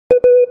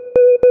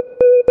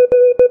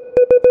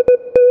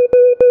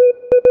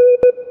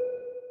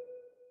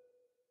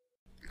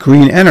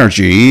Green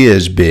energy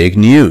is big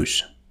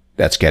news.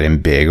 That's getting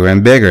bigger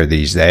and bigger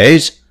these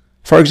days.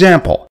 For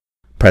example,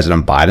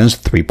 President Biden's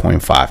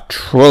 $3.5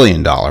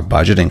 trillion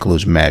budget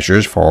includes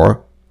measures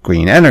for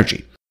green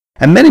energy,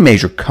 and many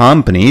major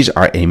companies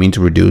are aiming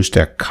to reduce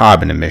their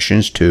carbon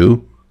emissions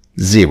to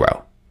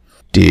zero.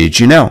 Did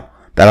you know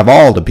that of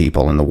all the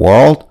people in the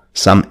world,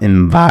 some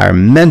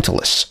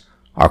environmentalists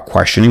are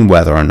questioning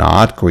whether or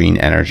not green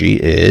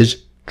energy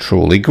is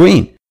truly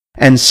green,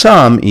 and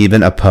some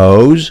even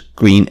oppose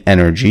green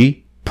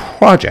energy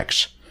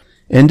projects?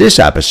 In this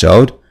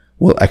episode,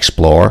 we'll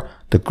explore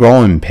the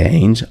growing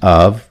pains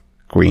of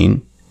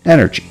green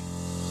energy.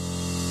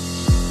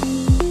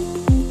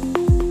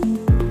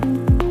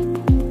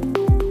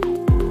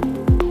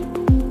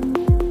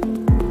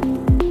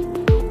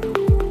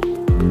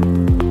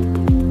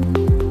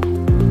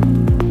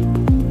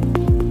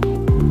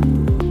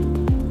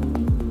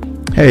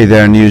 Hey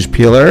there, news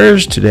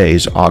peelers. Today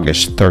is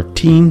August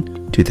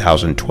 13,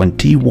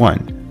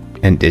 2021,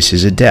 and this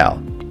is Adel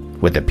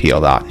with the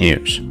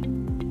Peel.News.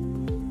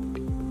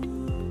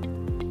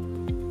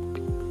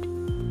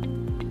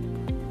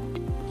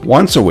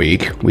 Once a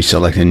week, we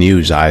select a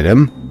news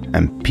item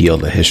and peel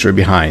the history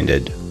behind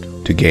it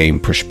to gain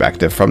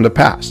perspective from the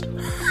past.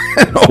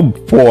 And oh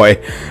boy,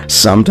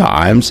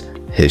 sometimes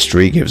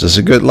history gives us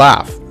a good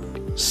laugh.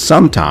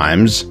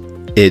 Sometimes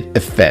it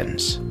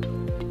offends.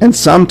 And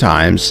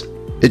sometimes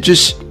it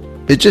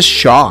just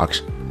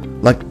shocks.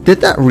 Like,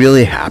 did that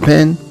really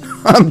happen?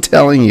 I'm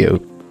telling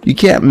you, you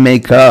can't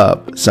make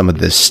up some of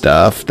this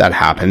stuff that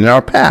happened in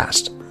our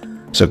past.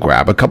 So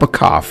grab a cup of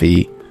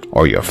coffee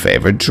or your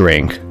favorite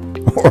drink,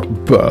 or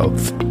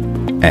both,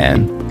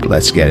 and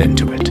let's get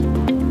into it.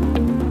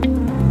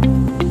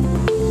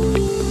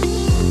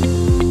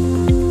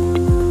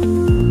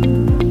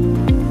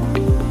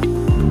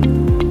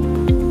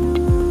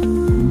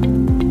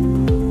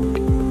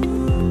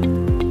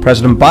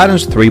 President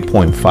Biden's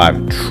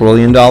 $3.5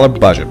 trillion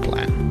budget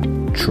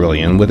plan,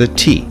 trillion with a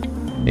T,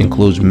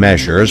 includes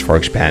measures for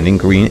expanding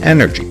green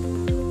energy.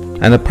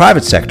 And the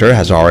private sector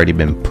has already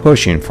been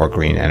pushing for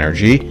green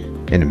energy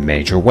in a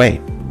major way.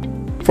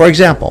 For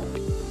example,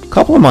 a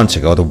couple of months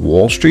ago, the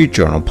Wall Street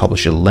Journal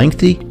published a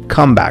lengthy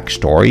comeback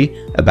story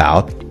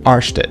about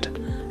Ørsted,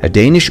 a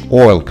Danish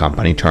oil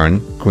company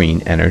turned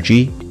green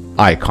energy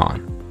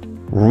icon.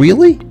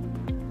 Really?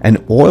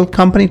 An oil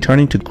company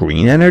turning to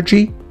green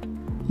energy?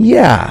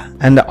 Yeah,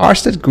 and the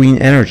Ørsted green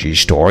energy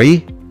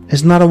story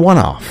is not a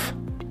one-off.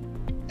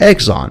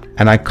 Exxon,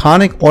 an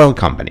iconic oil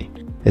company,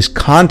 is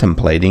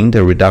contemplating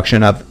the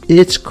reduction of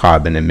its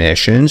carbon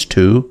emissions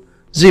to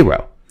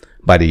zero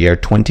by the year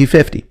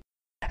 2050.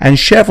 And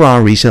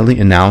Chevron recently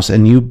announced a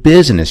new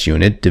business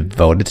unit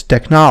devoted to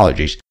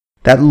technologies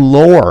that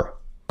lower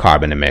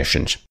carbon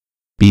emissions.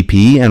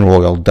 BP and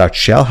Royal Dutch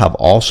Shell have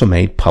also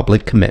made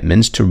public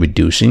commitments to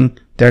reducing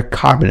their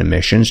carbon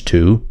emissions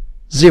to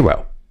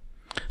zero.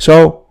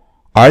 So,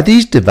 are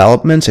these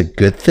developments a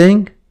good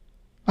thing?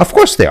 Of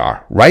course they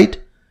are, right?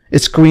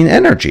 It's green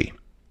energy.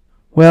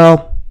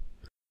 Well,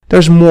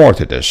 there's more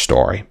to this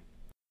story.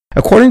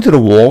 According to the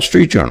Wall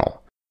Street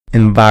Journal,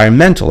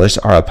 environmentalists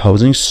are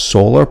opposing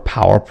solar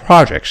power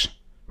projects,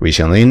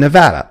 recently in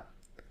Nevada.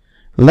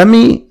 Let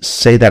me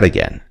say that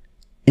again.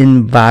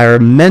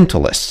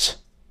 Environmentalists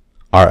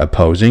are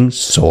opposing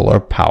solar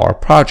power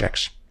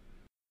projects.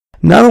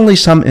 Not only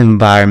some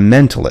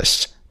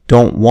environmentalists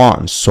don't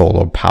want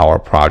solar power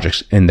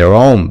projects in their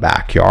own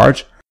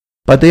backyards,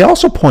 but they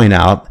also point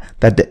out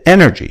that the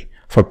energy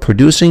for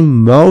producing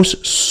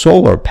most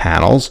solar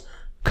panels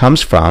comes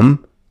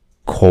from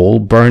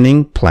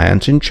coal-burning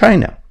plants in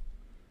China.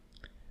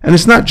 And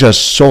it's not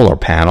just solar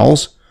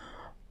panels.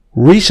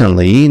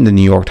 Recently, the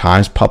New York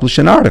Times published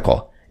an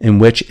article in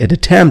which it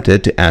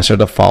attempted to answer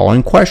the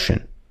following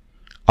question: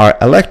 are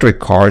electric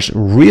cars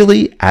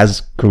really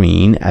as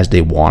green as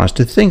they want us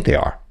to think they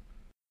are?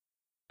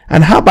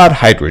 And how about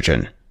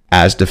hydrogen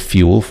as the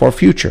fuel for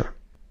future?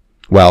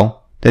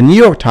 Well, the New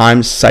York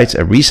Times cites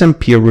a recent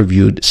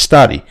peer-reviewed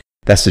study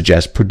that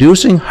suggests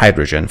producing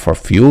hydrogen for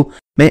fuel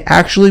may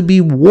actually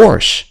be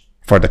worse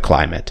for the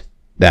climate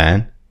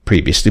than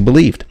previously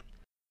believed.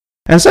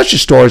 And such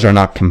stories are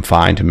not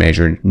confined to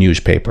major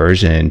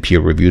newspapers and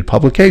peer-reviewed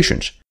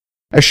publications.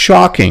 A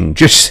shocking,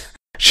 just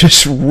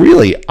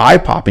really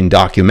eye-popping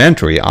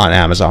documentary on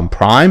Amazon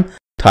Prime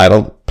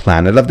titled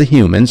Planet of the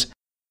Humans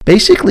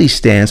basically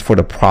stands for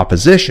the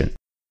proposition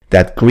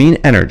that green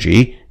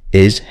energy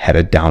is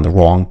headed down the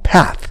wrong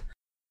path.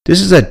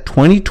 This is a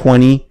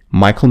 2020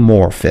 Michael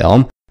Moore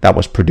film that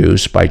was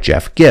produced by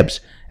Jeff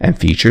Gibbs and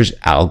features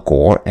Al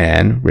Gore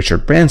and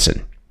Richard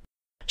Branson.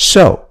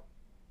 So,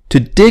 to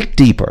dig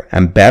deeper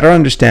and better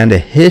understand the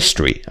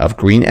history of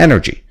green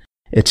energy,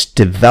 its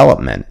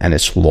development, and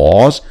its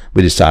laws,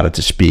 we decided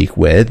to speak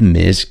with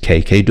Ms.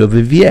 K.K.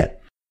 Duvivier.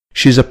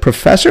 She's a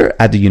professor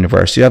at the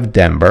University of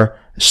Denver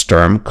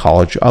Sturm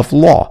College of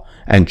Law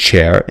and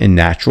chair in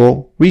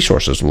Natural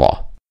Resources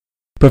Law.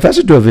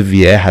 Professor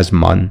Duvivier has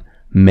won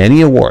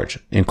many awards,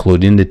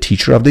 including the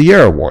Teacher of the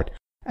Year Award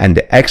and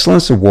the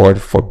Excellence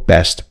Award for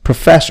Best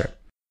Professor.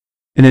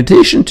 In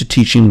addition to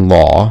teaching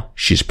law,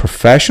 she's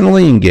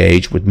professionally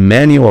engaged with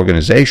many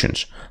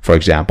organizations. For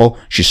example,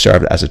 she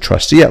served as a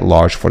trustee at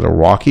large for the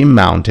Rocky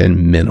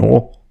Mountain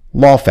Mineral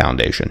Law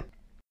Foundation.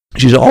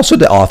 She's also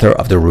the author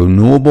of the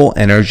Renewable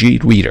Energy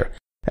Reader,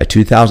 a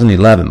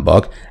 2011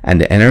 book,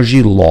 and the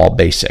Energy Law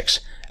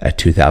Basics, a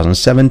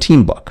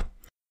 2017 book.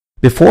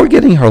 Before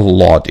getting her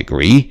law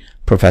degree,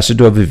 Professor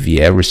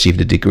Duvivier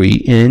received a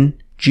degree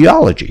in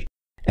geology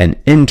and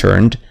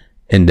interned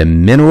in the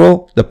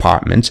mineral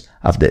departments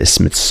of the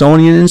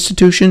Smithsonian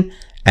Institution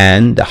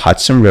and the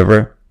Hudson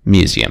River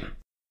Museum.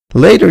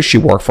 Later, she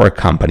worked for a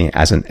company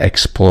as an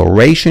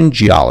exploration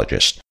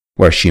geologist,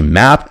 where she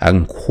mapped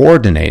and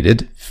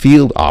coordinated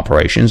field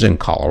operations in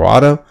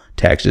Colorado,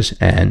 Texas,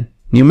 and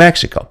New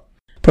Mexico.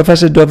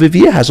 Professor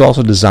Duvivier has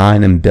also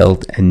designed and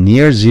built a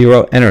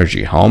near-zero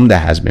energy home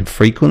that has been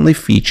frequently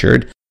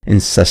featured in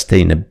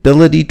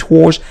sustainability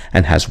tours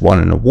and has won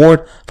an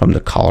award from the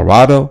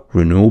Colorado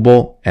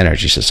Renewable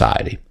Energy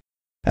Society.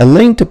 A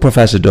link to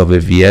Professor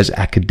Duvivier's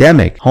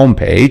academic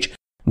homepage,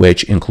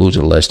 which includes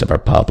a list of her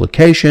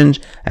publications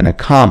and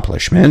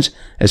accomplishments,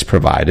 is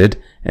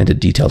provided in the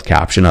detailed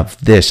caption of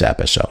this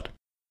episode.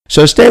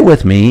 So stay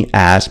with me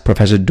as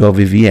Professor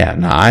Duvivier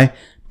and I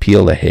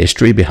peel the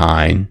history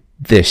behind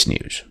this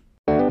news.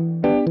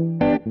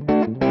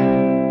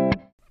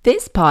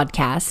 This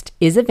podcast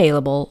is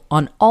available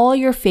on all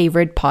your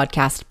favorite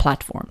podcast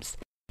platforms,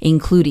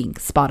 including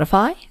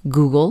Spotify,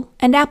 Google,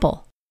 and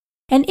Apple.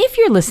 And if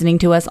you're listening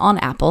to us on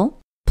Apple,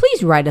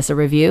 please write us a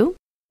review.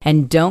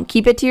 And don't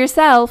keep it to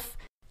yourself.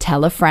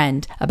 Tell a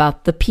friend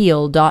about the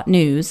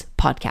Peel.News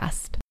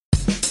podcast.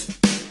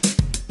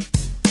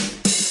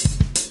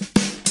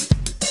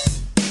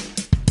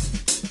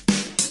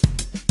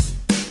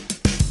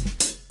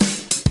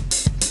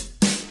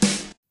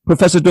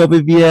 Professor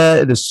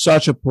Duvivier, it is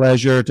such a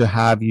pleasure to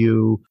have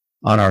you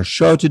on our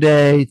show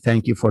today.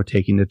 Thank you for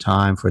taking the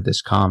time for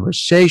this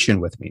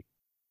conversation with me.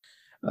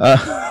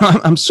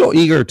 I'm so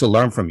eager to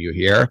learn from you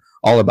here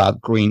all about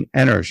green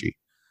energy.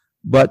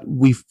 But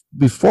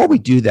before we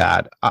do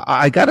that,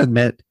 I got to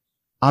admit,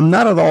 I'm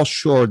not at all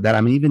sure that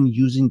I'm even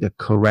using the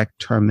correct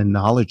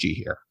terminology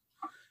here.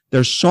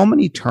 There's so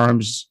many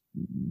terms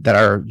that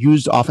are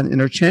used often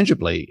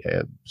interchangeably,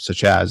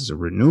 such as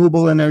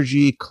renewable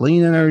energy,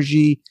 clean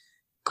energy,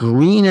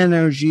 green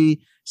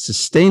energy,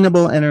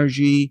 sustainable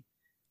energy,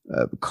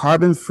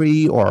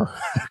 carbon-free or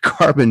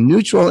carbon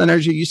neutral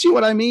energy. You see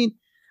what I mean?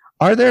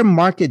 Are there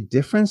market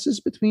differences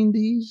between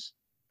these?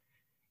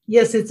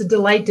 Yes, it's a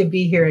delight to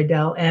be here,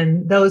 Adel.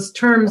 And those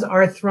terms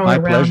are thrown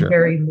around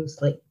very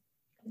loosely.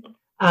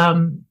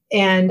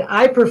 And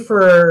I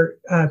prefer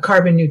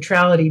carbon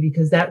neutrality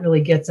because that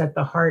really gets at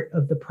the heart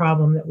of the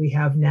problem that we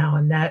have now.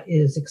 And that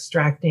is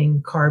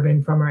extracting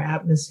carbon from our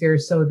atmosphere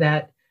so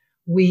that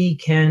we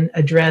can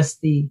address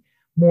the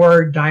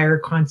more dire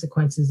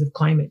consequences of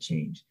climate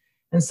change.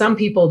 And some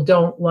people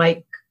don't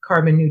like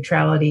carbon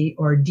neutrality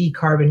or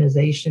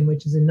decarbonization,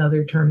 which is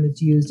another term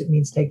that's used. It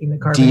means taking the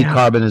carbon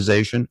out.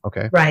 Decarbonization,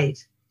 okay. Right.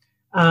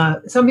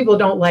 Some people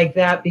don't like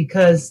that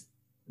because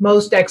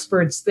most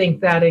experts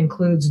think that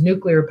includes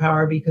nuclear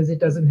power because it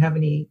doesn't have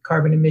any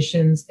carbon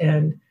emissions,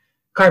 and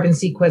carbon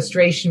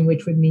sequestration,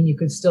 which would mean you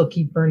could still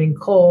keep burning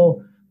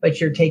coal, but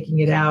you're taking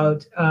it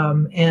out,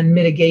 and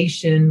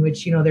mitigation,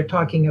 which, they're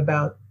talking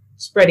about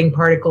spreading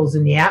particles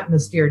in the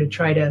atmosphere to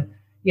try to,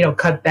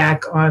 cut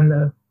back on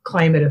the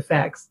climate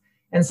effects.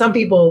 And some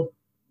people,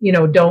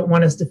 don't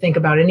want us to think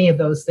about any of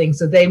those things.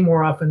 So they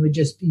more often would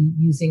just be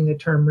using the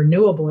term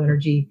renewable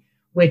energy,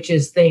 which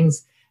is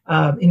things,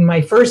 in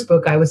my first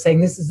book, I was saying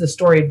this is the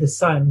story of the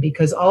sun,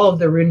 because all of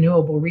the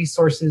renewable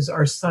resources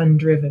are sun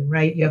driven,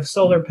 right? You have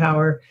solar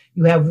power,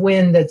 you have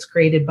wind that's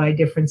created by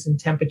difference in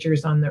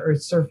temperatures on the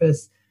Earth's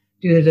surface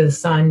due to the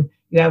sun.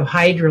 You have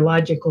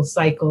hydrological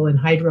cycle and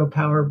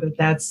hydropower, but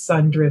that's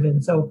sun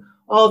driven. So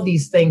all of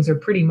these things are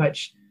pretty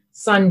much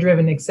sun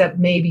driven, except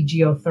maybe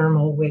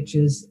geothermal, which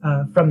is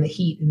from the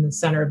heat in the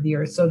center of the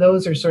Earth. So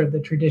those are sort of the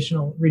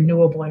traditional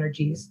renewable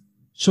energies.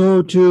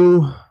 So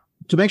to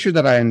make sure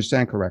that I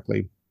understand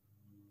correctly,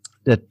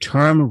 the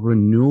term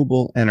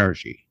renewable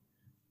energy,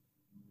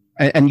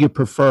 and you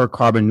prefer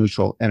carbon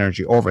neutral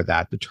energy over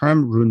that, the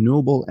term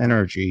renewable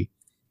energy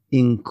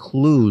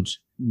includes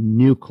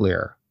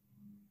nuclear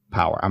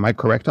power. Am I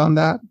correct on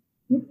that?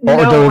 No,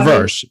 or the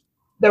reverse?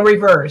 The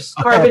reverse.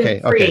 Carbon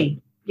free.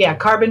 Okay. Yeah,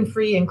 carbon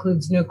free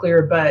includes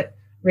nuclear, but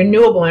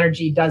renewable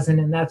energy doesn't,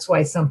 and that's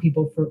why some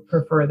people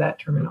prefer that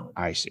terminology.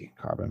 I see,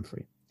 carbon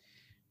free.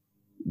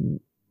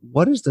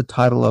 What is the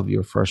title of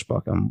your first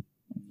book?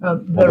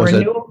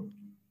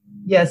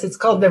 Yes, it's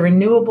called The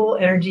Renewable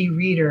Energy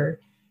Reader,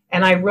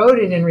 and I wrote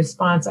it in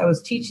response. I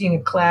was teaching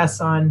a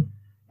class on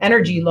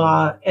energy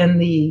law,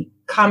 and the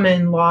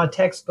common law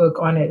textbook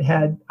on it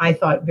had, I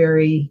thought,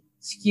 very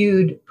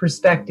skewed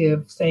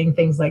perspective, saying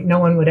things like no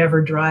one would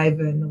ever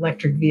drive an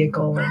electric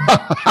vehicle, and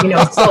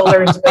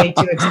solar is way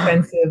too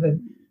expensive,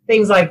 and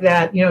things like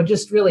that.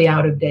 Just really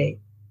out of date.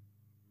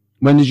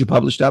 When did you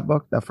publish that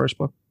book? That first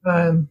book?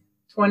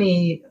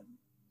 2020.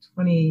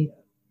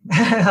 I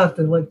have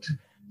to look.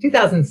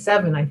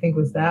 2007, I think,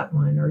 was that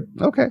one. Or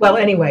Okay. well,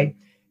 anyway,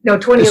 no,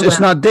 2011. It's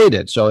not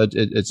dated, so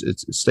it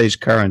stays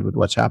current with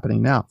what's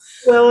happening now.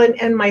 Well,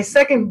 and my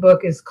second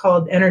book is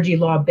called Energy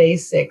Law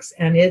Basics,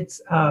 and it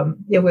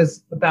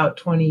was about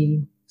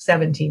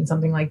 2017,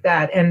 something like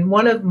that. And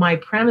one of my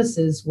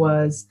premises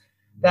was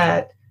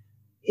that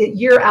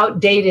you're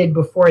outdated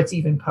before it's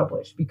even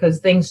published, because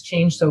things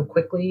change so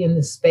quickly in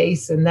this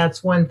space. And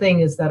that's one thing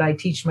is that I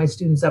teach my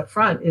students up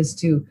front is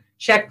to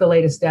check the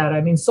latest data.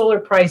 I mean, solar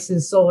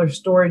prices, solar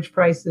storage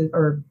prices,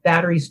 or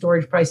battery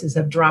storage prices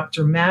have dropped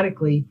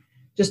dramatically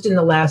just in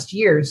the last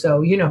year.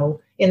 So,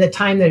 in the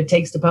time that it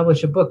takes to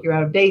publish a book, you're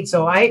out of date.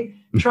 So I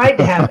tried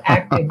to have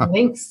active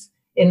links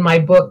in my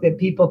book that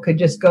people could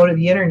just go to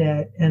the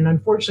internet. And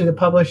unfortunately, the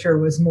publisher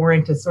was more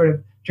into sort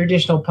of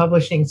traditional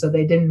publishing, so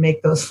they didn't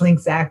make those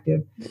links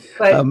active.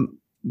 But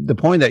the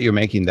point that you're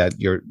making, that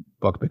your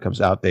book becomes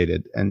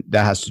outdated, and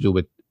that has to do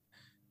with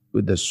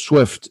the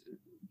swift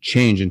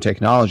change in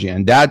technology,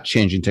 and that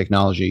change in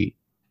technology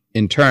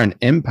in turn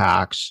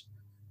impacts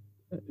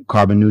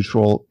carbon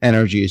neutral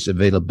energy's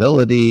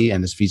availability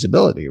and its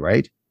feasibility,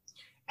 right?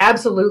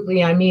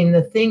 Absolutely. I mean,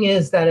 the thing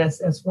is that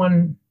as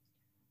one,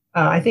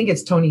 I think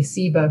it's Tony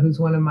Seba, who's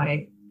one of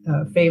my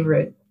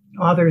favorite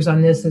authors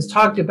on this, has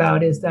talked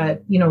about, is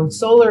that,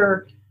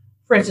 solar,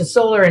 for instance,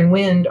 solar and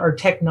wind are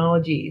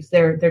technologies.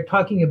 They're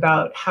talking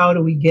about how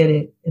do we get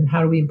it and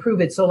how do we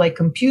improve it. So like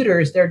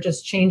computers, they're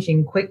just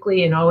changing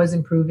quickly and always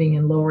improving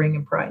and lowering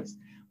in price.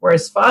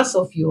 Whereas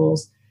fossil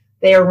fuels,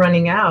 they are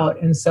running out.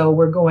 And so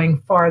we're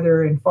going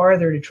farther and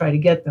farther to try to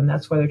get them.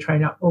 That's why they're trying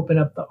to open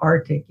up the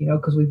Arctic,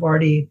 because we've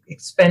already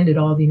expended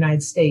all the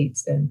United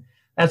States. And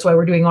that's why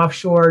we're doing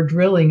offshore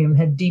drilling and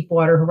had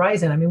Deepwater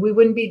Horizon. I mean, we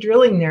wouldn't be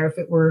drilling there if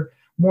it were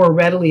more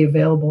readily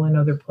available in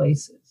other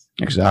places.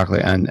 Exactly.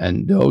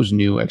 And those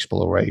new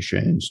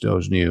explorations,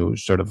 those new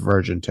sort of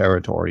virgin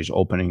territories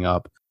opening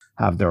up,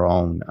 have their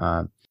own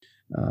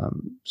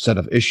set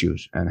of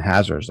issues and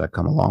hazards that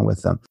come along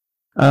with them.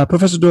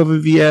 Professor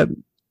Duvivier,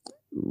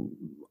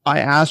 I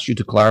asked you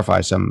to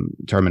clarify some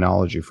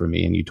terminology for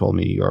me, and you told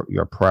me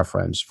your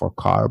preference for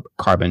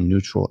carbon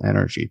neutral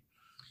energy.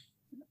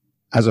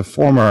 As a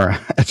former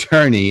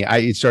attorney,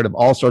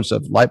 all sorts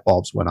of light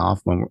bulbs went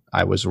off when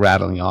I was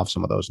rattling off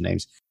some of those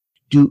names.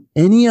 Do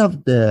any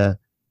of the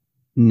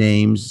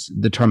names,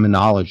 the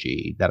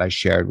terminology that I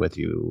shared with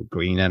you,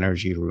 green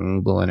energy,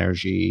 renewable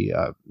energy,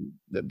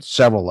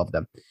 several of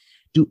them,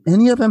 do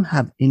any of them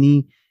have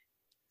any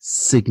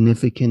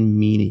significant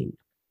meaning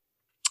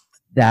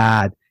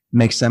that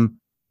makes them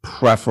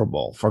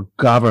preferable for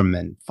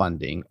government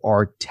funding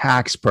or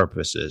tax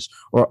purposes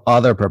or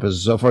other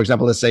purposes? So, for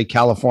example, let's say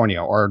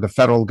California or the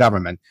federal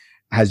government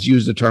has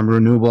used the term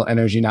renewable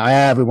energy. Now,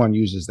 everyone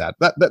uses that.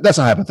 That's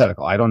a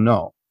hypothetical. I don't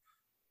know.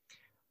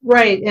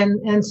 Right.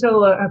 And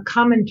so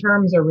common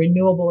terms are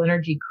renewable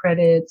energy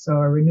credits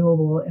or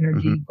renewable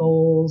energy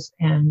goals.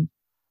 And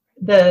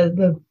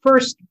the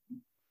first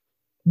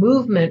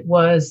movement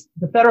was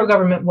the federal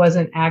government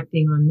wasn't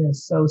acting on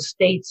this. So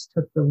states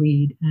took the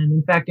lead. And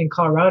in fact, in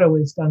Colorado, it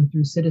was done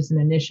through citizen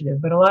initiative.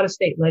 But a lot of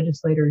state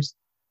legislators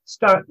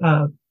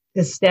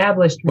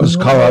established. Was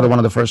Colorado one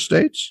of the first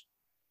states?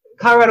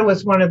 Colorado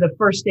was one of the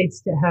first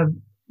states to have,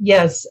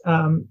 yes,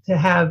 to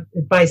have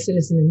it by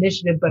citizen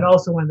initiative, but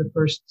also one of the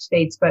first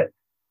states. But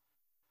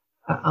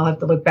I'll have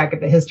to look back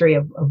at the history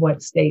of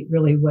what state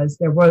really was.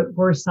 There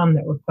were some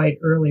that were quite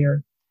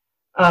earlier.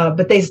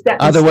 But they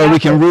either way, we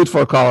can root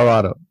for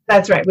Colorado.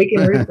 That's right. We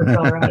can root for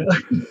Colorado.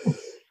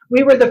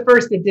 We were the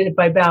first that did it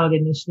by ballot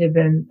initiative,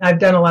 and I've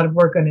done a lot of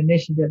work on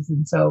initiatives.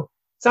 And so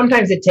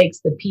sometimes it takes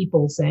the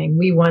people saying,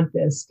 we want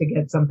this to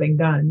get something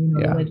done.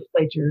 The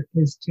legislature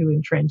is too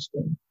entrenched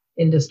in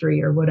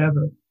industry or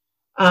whatever.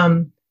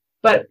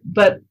 But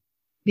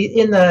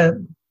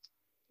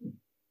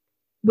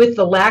with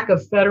the lack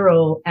of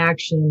federal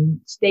action,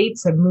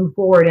 states have moved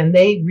forward, and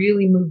they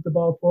really moved the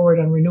ball forward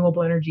on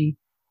renewable energy.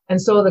 And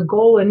so the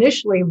goal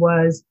initially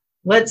was,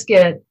 let's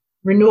get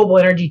renewable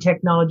energy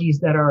technologies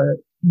that are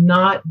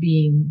not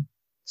being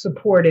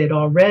supported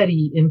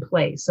already in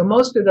place. So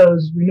most of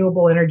those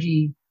renewable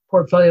energy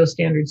portfolio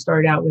standards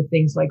started out with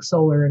things like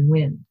solar and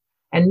wind,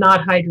 and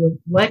not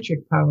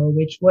hydroelectric power,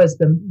 which was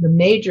the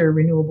major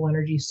renewable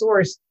energy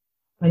source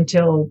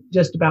until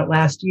just about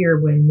last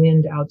year when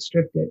wind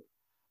outstripped it.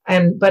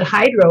 But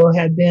hydro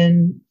had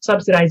been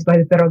subsidized by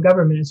the federal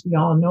government, as we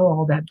all know,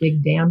 all that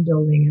big dam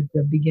building at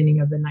the beginning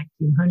of the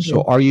 1900s.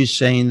 So are you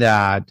saying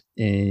that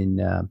in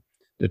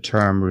the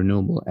term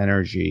renewable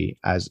energy,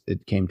 as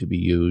it came to be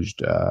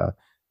used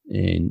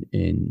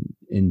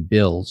in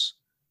bills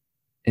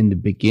in the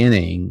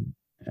beginning,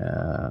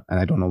 and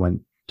I don't know when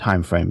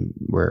time frame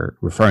we're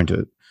referring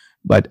to,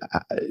 but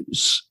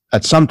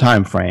at some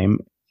time frame,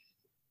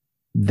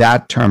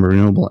 that term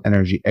renewable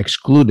energy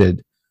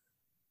excluded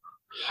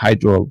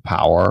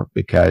hydropower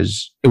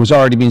because it was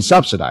already being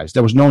subsidized.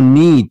 There was no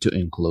need to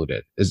include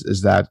it.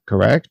 Is that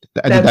correct?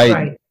 That's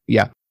right.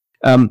 Yeah.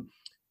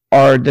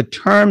 Are the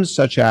terms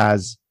such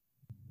as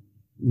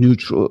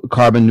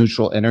carbon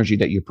neutral energy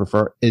that you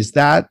prefer, is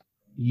that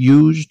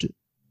used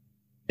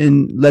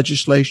in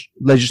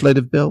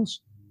legislative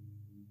bills?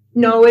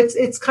 No,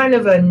 it's kind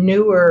of a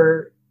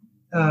newer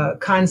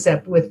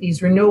concept with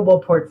these renewable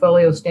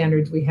portfolio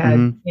standards. We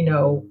had,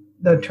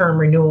 the term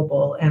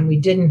renewable, and we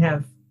didn't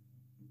have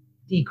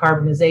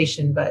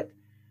decarbonization, but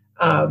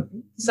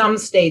some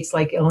states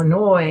like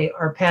Illinois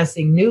are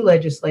passing new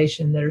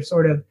legislation that are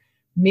sort of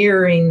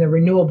mirroring the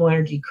renewable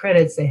energy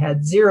credits. They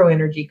had zero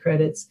energy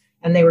credits,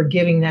 and they were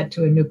giving that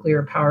to a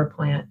nuclear power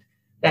plant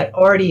that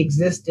already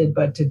existed,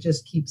 but to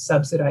just keep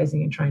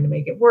subsidizing and trying to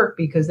make it work,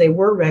 because they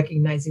were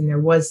recognizing there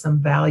was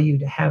some value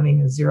to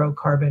having a zero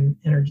carbon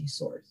energy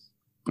source.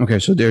 Okay,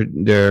 so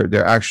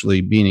they're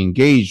actually being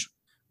engaged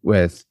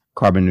with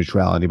carbon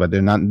neutrality, but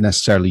they're not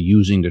necessarily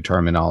using the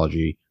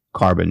terminology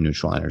carbon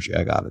neutral energy.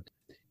 I got it.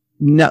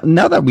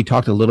 Now that we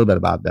talked a little bit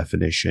about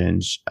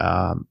definitions,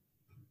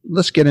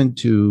 let's get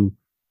into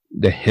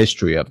the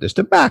history of this,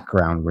 the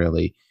background,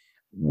 really.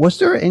 Was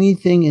there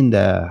anything in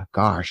the,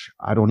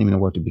 I don't even know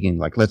where to begin,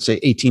 like let's say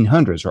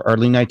 1800s or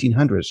early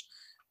 1900s,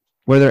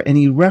 were there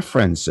any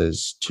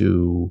references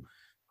to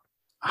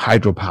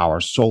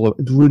hydropower, solar,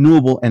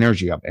 renewable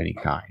energy of any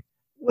kind?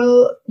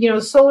 Well,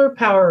 solar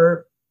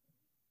power,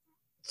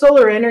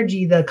 solar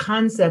energy, the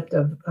concept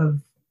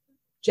of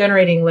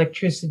generating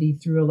electricity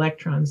through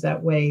electrons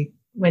that way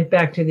went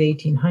back to the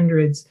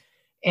 1800s.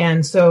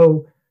 And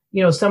so,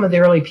 some of the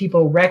early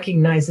people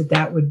recognized that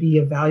that would be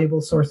a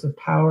valuable source of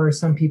power.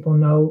 Some people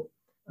know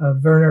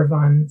Werner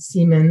von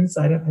Siemens.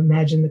 I don't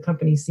imagine the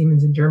company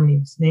Siemens in Germany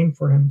was named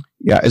for him.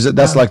 Yeah,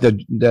 that's like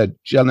the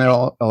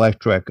General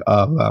Electric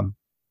of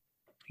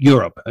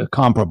Europe,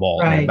 comparable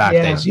right, in back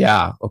days.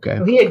 Yeah, okay.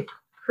 So he had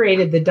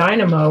created the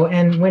dynamo,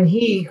 and when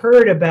he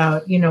heard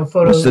about,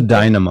 What's the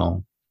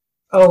dynamo?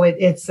 Oh,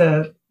 it's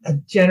a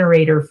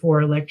generator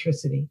for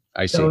electricity.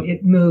 I see. So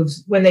it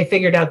moves, when they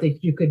figured out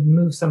that you could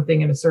move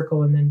something in a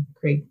circle and then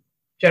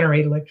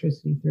generate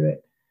electricity through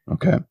it.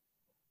 Okay.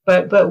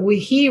 But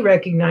he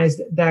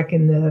recognized back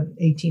in the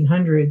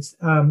 1800s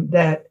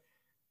that,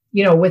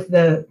 with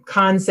the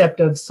concept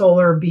of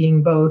solar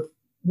being both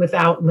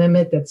without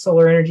limit, that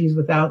solar energy is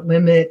without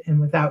limit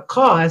and without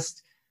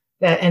cost,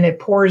 and it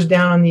pours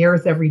down on the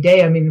earth every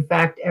day. I mean, in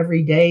fact,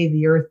 every day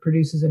the earth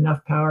produces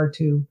enough power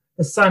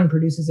the sun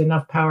produces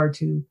enough power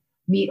to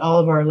meet all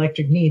of our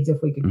electric needs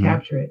if we could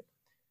capture it.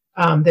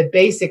 That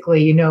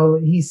basically,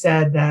 he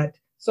said that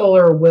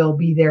solar will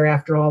be there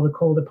after all the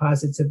coal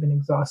deposits have been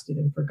exhausted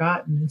and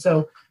forgotten. And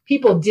so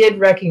people did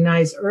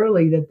recognize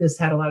early that this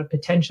had a lot of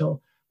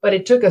potential, but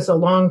it took us a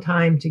long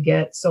time to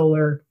get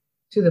solar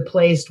to the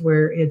place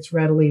where it's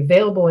readily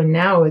available. And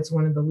now it's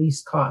one of the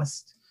least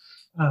cost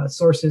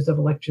sources of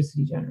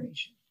electricity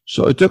generation.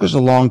 So it took us a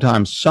long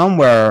time.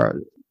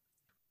 Somewhere,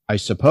 I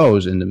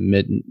suppose, in the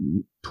mid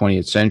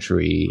 20th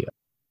century,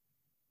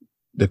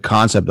 the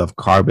concept of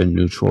carbon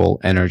neutral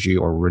energy,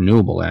 or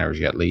renewable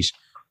energy at least,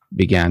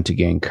 began to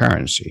gain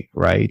currency,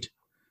 right?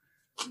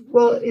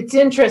 Well, it's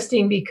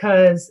interesting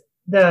because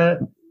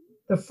the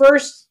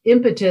first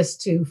impetus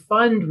to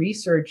fund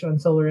research on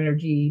solar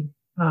energy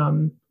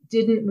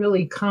didn't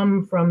really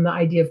come from the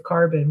idea of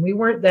carbon. We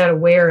weren't that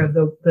aware of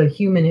the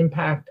human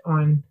impact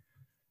on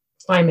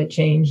climate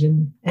change.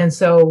 And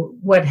so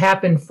what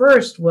happened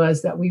first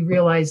was that we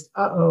realized,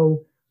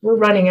 we're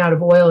running out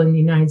of oil in the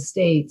United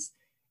States,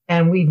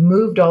 and we've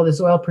moved all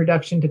this oil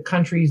production to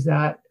countries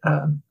that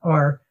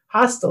are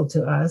hostile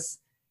to us.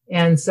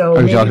 And so,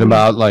 are you talking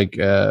about like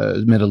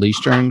Middle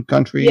Eastern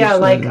countries? Yeah,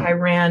 like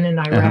Iran and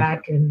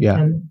Iraq, and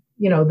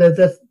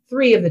the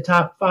three of the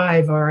top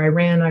five are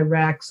Iran,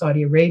 Iraq,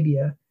 Saudi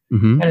Arabia.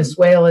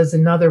 Venezuela is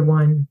another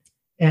one,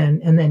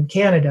 and then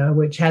Canada,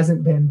 which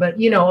hasn't been. But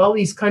all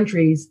these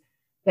countries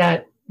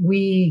that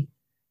they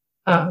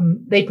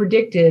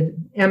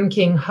predicted. M.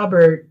 King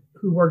Hubbert,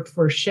 who worked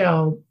for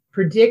Shell,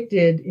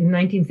 predicted in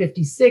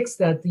 1956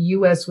 that the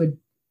U.S. would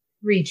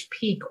reach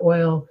peak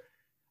oil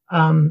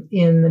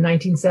in the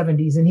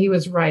 1970s, and he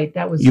was right.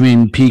 That was. You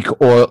mean peak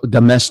oil,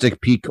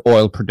 domestic peak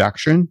oil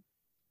production?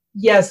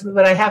 Yes,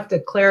 but I have to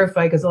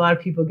clarify because a lot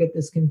of people get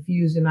this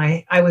confused, and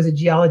I was a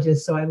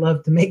geologist, so I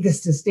love to make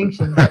this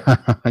distinction.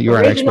 You're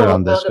an expert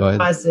on this. Oil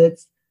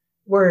deposits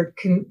were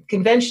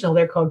conventional.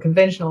 They're called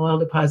conventional oil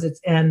deposits,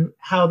 and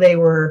how they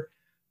were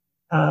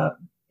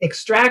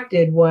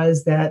extracted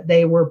was that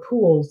they were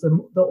pools.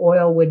 The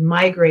oil would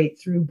migrate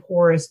through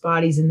porous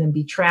bodies and then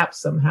be trapped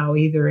somehow,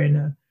 either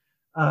in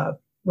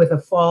with a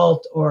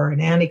fault or an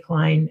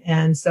anticline.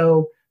 And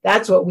so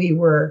that's what we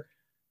were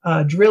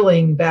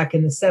drilling back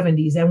in the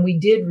 70s. And we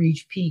did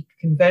reach peak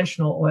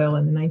conventional oil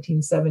in the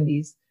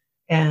 1970s.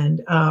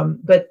 And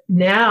but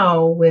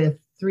now with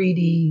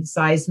 3D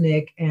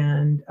seismic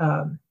and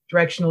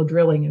directional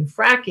drilling and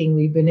fracking,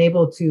 we've been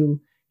able to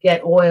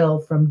get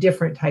oil from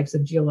different types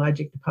of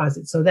geologic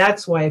deposits. So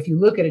that's why if you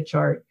look at a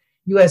chart,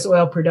 U.S.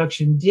 oil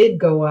production did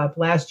go up.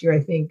 Last year, I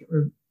think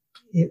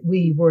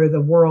we were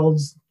the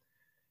world's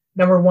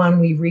number one.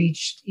 We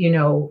reached,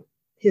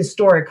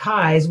 historic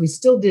highs. We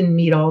still didn't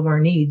meet all of our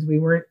needs. We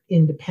weren't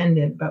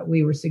independent, but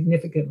we were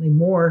significantly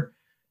more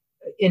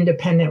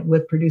independent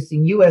with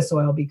producing U.S.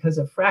 oil because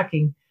of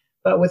fracking.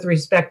 But with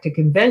respect to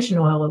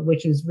conventional oil,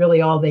 which is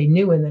really all they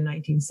knew in the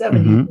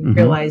 1970s, Mm-hmm, we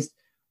realized,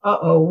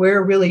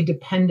 we're really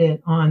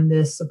dependent on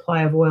this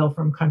supply of oil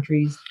from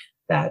countries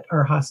that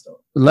are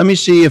hostile. Let me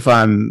see if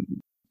let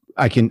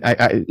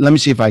me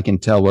see if I can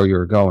tell where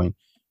you're going.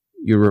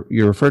 You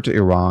refer to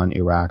Iran,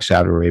 Iraq,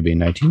 Saudi Arabia in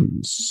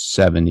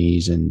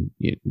 1970s, and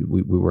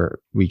we were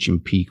reaching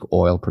peak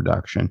oil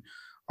production.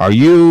 Are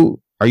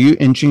you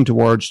inching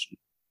towards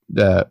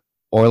the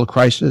oil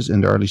crisis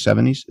in the early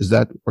 70s? Is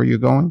that where you're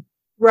going?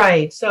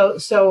 Right. So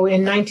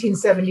in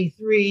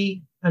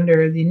 1973,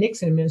 under the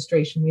Nixon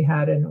administration, we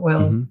had an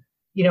oil,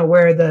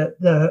 where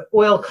the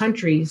oil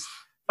countries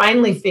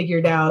finally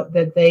figured out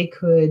that they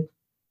could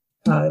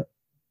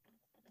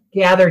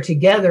gather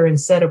together and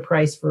set a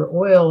price for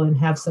oil and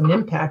have some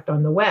impact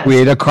on the West.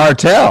 Create a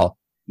cartel.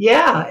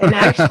 Yeah. And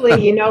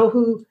actually,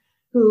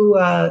 who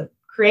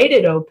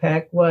created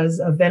OPEC was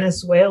a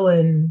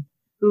Venezuelan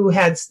who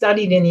had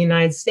studied in the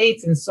United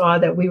States and saw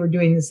that we were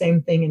doing the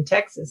same thing in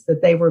Texas,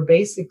 that they were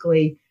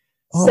basically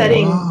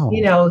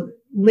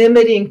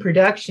limiting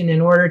production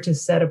in order to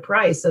set a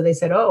price. So they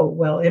said, oh,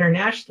 well,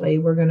 internationally,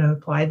 we're going to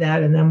apply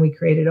that. And then we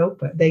created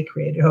OPEC. They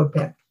created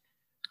OPEC.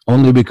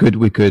 Only we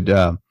could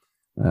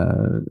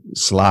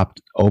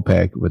slapped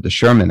OPEC with the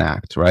Sherman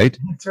Act, right?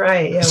 That's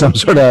right. Yeah, some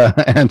sort of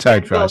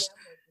antitrust.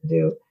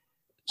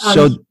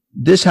 So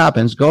this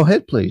happens. Go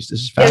ahead, please. This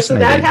is fascinating. So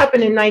that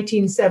happened in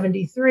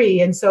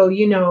 1973. And so,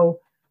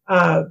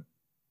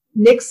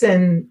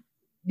 Nixon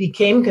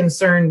became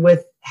concerned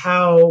with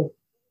how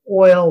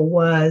oil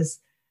was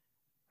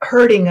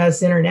hurting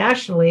us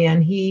internationally.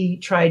 And he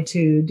tried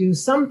to do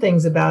some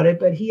things about it,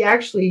 but he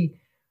actually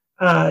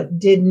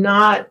did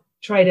not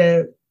try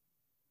to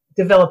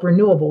develop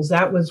renewables.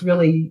 That was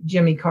really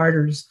Jimmy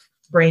Carter's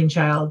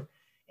brainchild.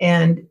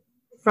 And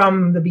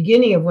from the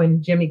beginning of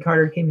when Jimmy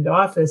Carter came into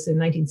office in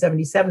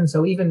 1977,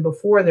 so even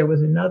before there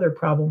was another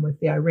problem with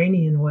the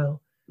Iranian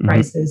oil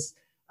crisis,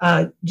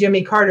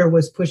 Jimmy Carter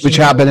was pushing. Which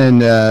happened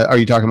in, are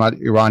you talking about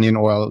Iranian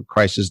oil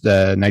crisis,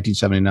 the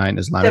 1979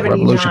 Islamic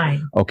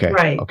Revolution? Okay.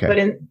 Right.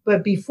 Okay.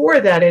 But before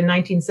that, in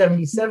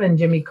 1977,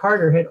 Jimmy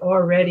Carter had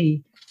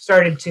already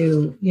started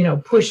to,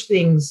 push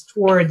things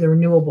toward the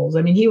renewables.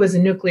 I mean, he was a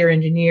nuclear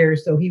engineer,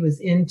 so he was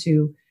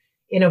into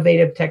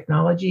innovative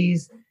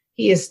technologies.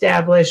 He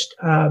established,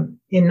 in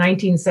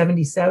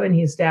 1977,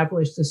 he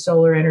established the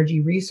Solar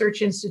Energy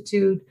Research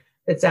Institute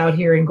that's out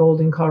here in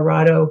Golden,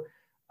 Colorado.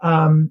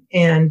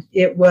 And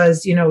it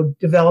was,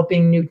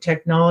 developing new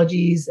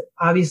technologies,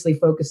 obviously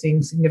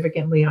focusing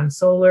significantly on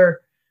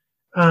solar.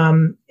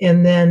 And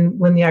then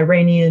when the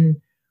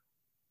Iranian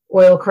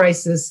oil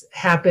crisis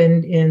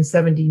happened in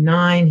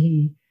 79,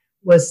 he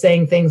was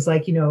saying things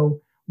like,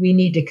 we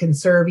need to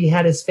conserve. He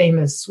had his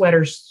famous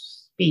sweater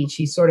speech.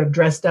 He sort of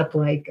dressed up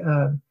like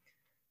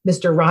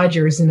Mr.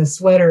 Rogers in a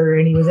sweater,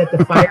 and he was at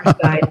the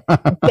fireside.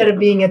 Instead of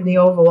being in the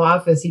Oval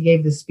Office, he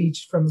gave the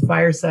speech from the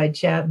fireside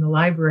chat in the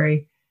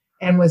library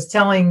and was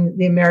telling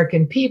the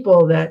American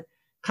people that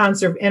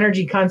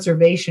energy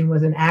conservation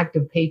was an act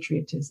of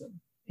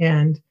patriotism.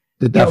 And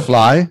did that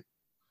fly?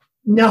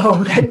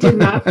 No, that did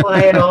not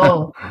fly at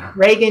all.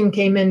 Reagan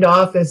came into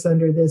office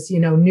under this,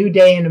 new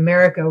day in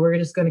America. We're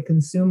just going to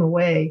consume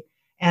away.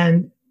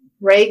 And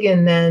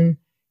Reagan then,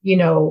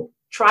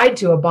 tried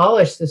to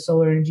abolish the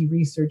Solar Energy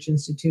Research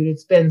Institute.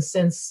 It's been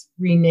since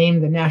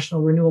renamed the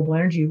National Renewable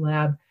Energy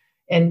Lab.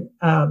 And,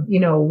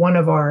 one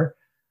of our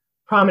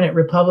prominent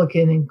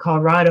Republican in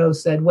Colorado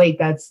said, wait,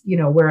 that's,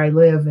 where I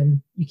live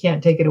and you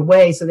can't take it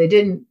away. So they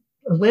didn't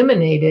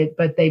eliminate it,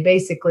 but they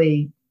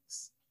basically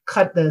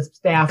cut the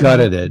staff.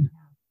 Gutted it.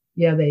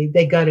 Yeah,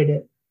 they gutted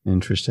it.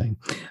 Interesting.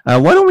 Why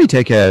don't we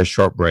take a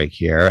short break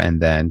here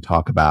and then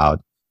talk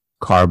about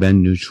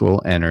carbon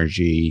neutral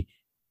energy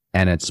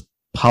and its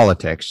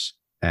politics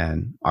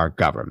and our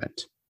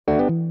government.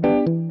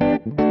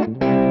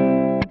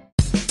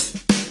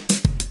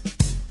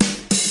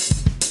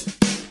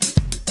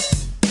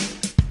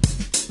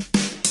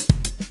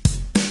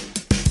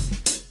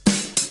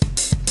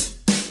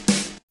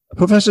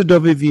 Professor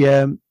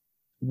Duvivier,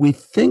 we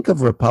think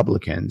of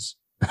Republicans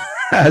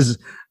as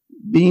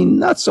being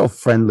not so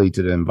friendly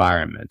to the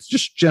environment,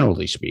 just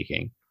generally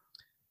speaking.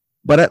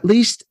 But at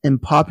least in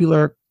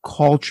popular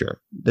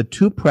culture, the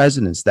two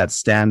presidents that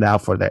stand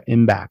out for their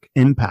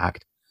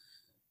impact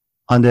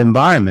on the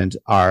environment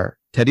are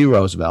Teddy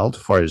Roosevelt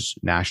for his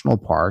national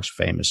parks,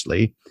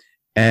 famously,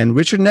 and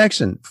Richard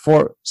Nixon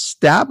for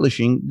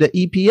establishing the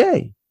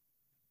EPA.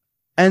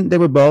 And they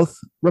were both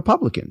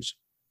Republicans.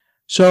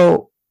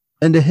 So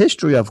in the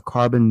history of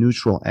carbon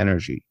neutral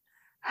energy,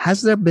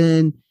 has there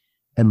been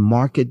a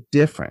marked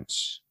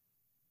difference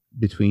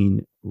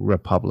between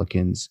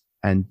Republicans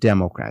and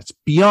Democrats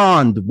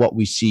beyond what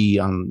we see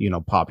on,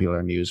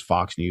 popular news,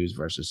 Fox News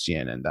versus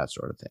CNN, that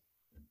sort of thing?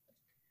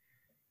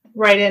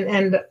 Right.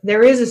 And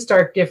there is a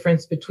stark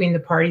difference between the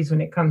parties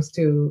when it comes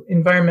to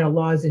environmental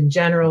laws in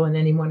general and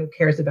anyone who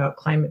cares about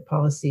climate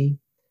policy.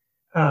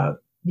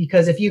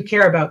 Because if you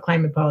care about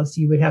climate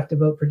policy, you would have to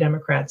vote for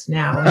Democrats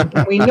now.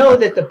 And we know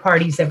that the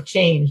parties have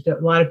changed. A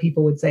lot of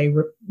people would say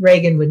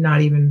Reagan would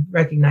not even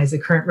recognize the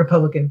current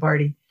Republican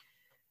Party.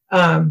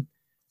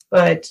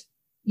 But,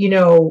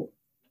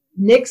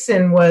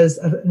 Nixon was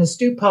an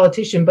astute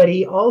politician, but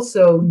he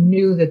also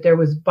knew that there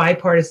was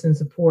bipartisan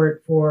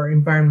support for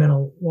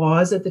environmental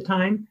laws at the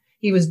time.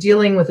 He was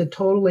dealing with a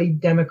totally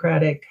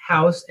Democratic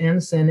House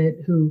and Senate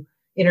who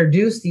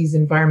introduced these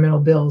environmental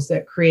bills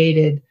that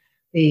created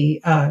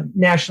the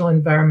National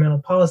Environmental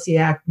Policy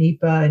Act,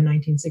 NEPA, in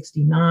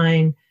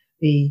 1969,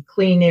 the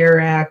Clean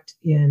Air Act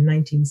in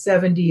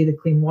 1970, the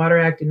Clean Water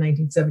Act in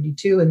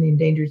 1972, and the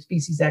Endangered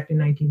Species Act in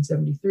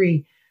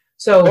 1973.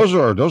 So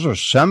those are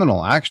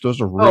seminal acts.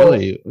 Those are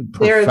really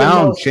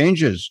profound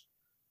changes.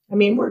 I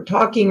mean, we're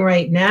talking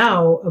right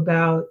now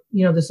about,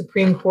 the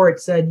Supreme Court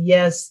said,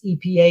 yes,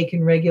 EPA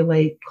can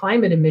regulate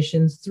climate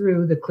emissions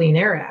through the Clean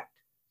Air Act.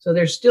 So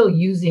they're still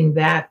using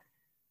that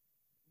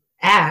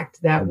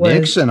act that was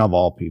Nixon of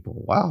all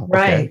people. Wow.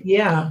 Right. Okay.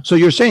 Yeah. So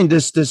you're saying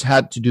this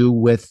had to do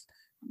with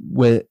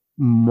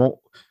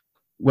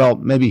well,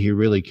 maybe he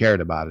really cared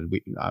about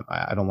it.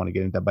 I don't want to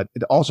get into that, but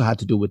it also had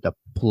to do with the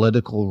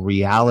political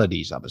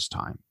realities of his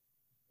time.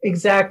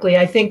 Exactly.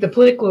 I think the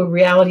political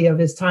reality of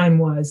his time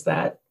was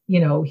that,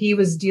 he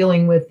was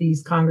dealing with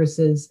these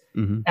Congresses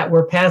that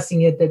were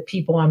passing it, that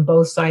people on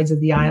both sides of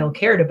the aisle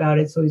cared about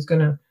it. So he's going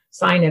to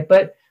sign it.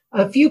 But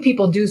a few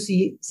people do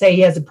say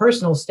he has a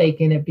personal stake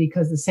in it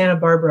because the Santa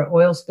Barbara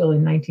oil spill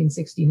in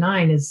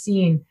 1969 is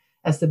seen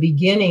as the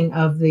beginning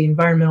of the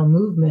environmental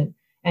movement.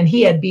 And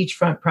he had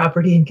beachfront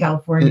property in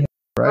California.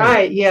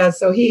 Right. Yeah.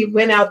 So he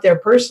went out there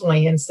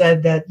personally and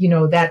said that,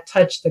 that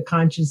touched the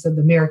conscience of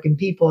the American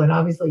people and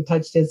obviously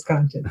touched his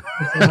conscience.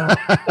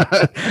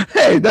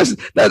 Hey,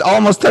 that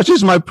almost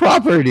touches my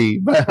property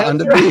on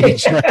the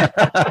beach.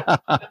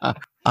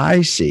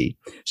 I see.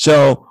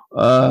 So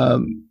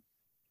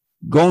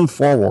going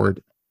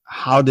forward,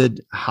 how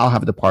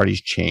have the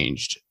parties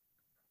changed?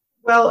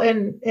 Well,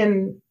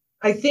 and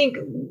I think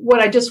what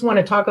I just want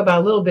to talk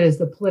about a little bit is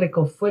the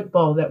political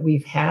football that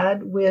we've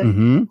had with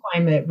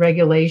climate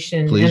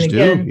regulation. Please and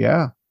again, do.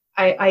 Yeah.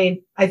 I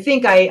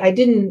think I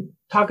didn't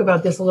talk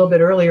about this a little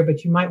bit earlier,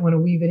 but you might want to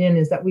weave it in,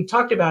 is that we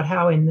talked about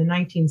how in the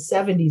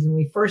 1970s, when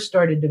we first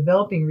started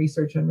developing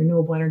research on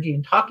renewable energy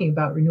and talking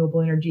about renewable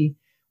energy,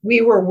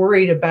 we were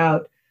worried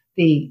about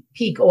the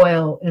peak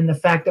oil and the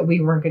fact that we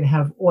weren't going to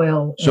have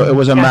oil. So it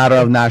was a matter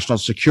of national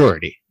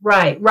security.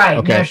 Right.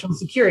 Okay. National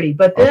security.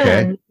 But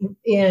then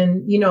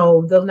in,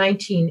 the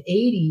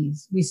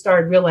 1980s, we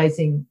started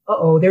realizing,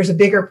 there's a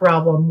bigger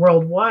problem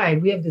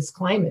worldwide. We have this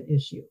climate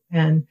issue.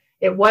 And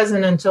it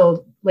wasn't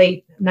until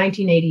late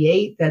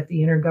 1988 that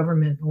the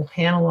Intergovernmental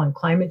Panel on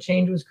Climate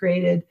Change was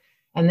created.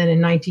 And then in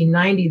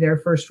 1990, their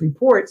first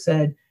report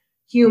said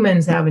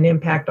humans have an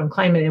impact on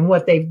climate. And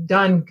what they've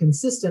done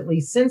consistently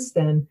since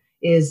then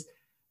is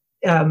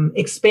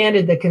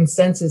expanded the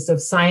consensus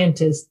of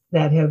scientists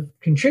that have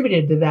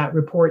contributed to that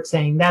report,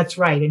 saying that's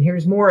right, and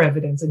here's more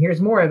evidence, and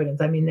here's more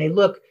evidence. I mean, they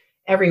look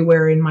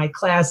everywhere. In my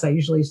class, I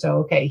usually say,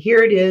 okay,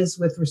 here it is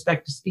with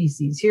respect to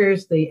species.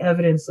 Here's the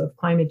evidence of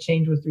climate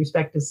change with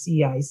respect to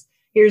sea ice.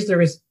 Here's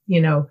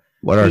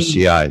what are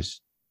sea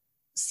ice?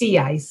 Sea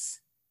ice.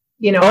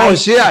 Sea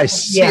ice.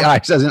 Sea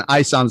ice as in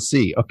ice on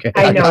sea. Okay.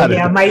 I know.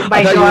 Yeah. My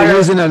I thought daughter, you were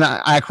using an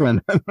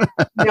acronym.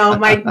 No,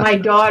 my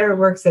daughter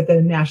works at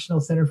the National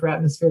Center for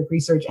Atmospheric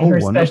Research, and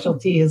her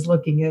specialty is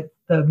looking at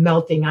the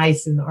melting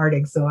ice in the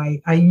Arctic. So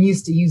I'm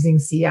used to using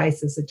sea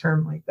ice as a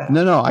term like that.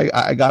 No,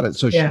 I got it.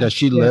 So does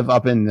she live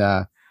up in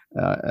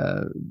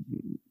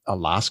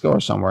Alaska or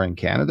somewhere in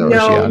Canada?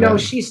 No,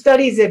 she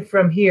studies it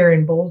from here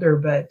in Boulder,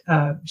 but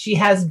she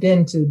has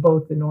been to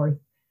both the North.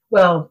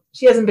 Well,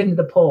 she hasn't been to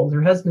the poles.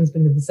 Her husband's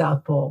been to the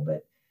South Pole,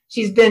 but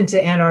she's been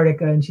to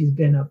Antarctica and she's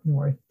been up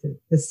north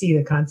to see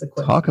the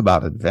consequences. Talk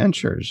about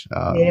adventures.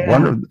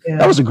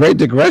 That was a great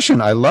digression.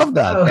 I love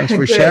that. Thanks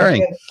for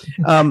sharing.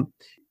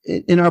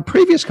 In our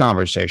previous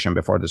conversation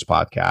before this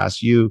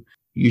podcast, you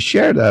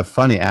shared a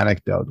funny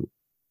anecdote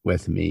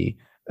with me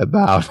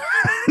about,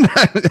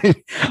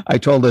 I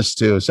told this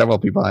to several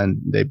people and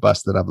they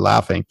busted up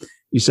laughing.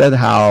 You said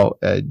how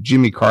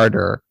Jimmy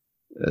Carter,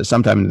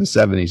 sometime in the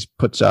 70s,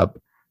 puts up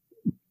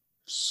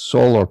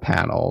solar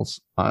panels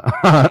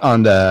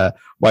on the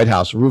White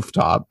House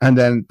rooftop, and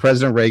then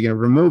President Reagan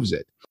removes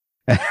it.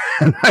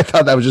 And I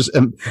thought that was just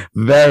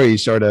very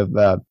sort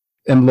of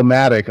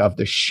emblematic of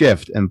the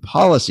shift in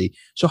policy.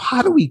 So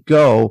how do we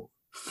go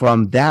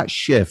from that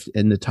shift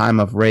in the time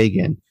of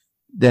Reagan?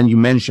 Then you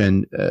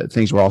mentioned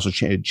things were also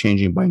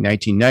changing by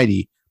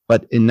 1990,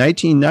 but in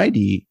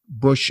 1990,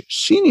 Bush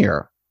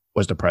Sr.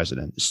 was the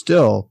president,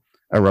 still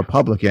a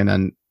Republican,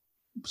 and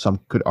some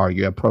could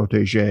argue a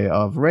protege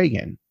of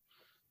Reagan.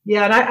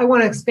 Yeah, and I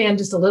want to expand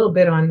just a little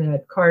bit on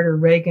that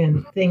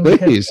Carter-Reagan thing. Please.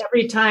 Because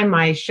every time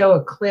I show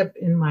a clip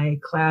in my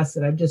class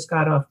that I've just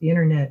got off the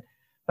internet,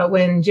 but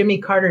when Jimmy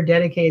Carter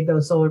dedicated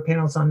those solar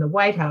panels on the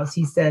White House,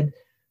 he said,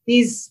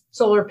 these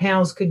solar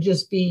panels could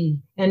just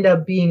end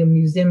up being a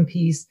museum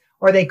piece,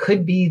 or they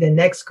could be the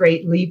next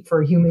great leap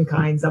for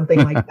humankind, something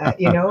like that,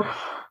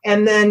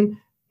 And then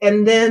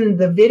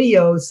the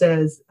video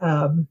says,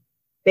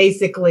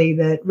 basically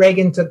that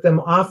Reagan took them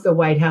off the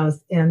White House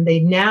and they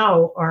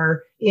now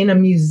are in a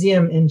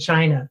museum in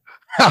China.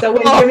 So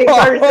when Jimmy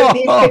Carter said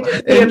these could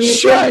just be a In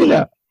museum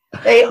China.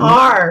 piece, they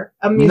are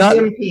a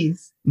museum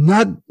piece.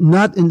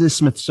 Not in the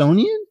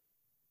Smithsonian?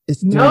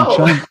 It's they're in No.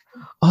 China.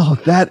 Oh,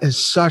 that is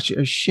such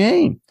a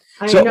shame.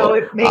 I know,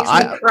 it makes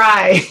me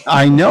cry.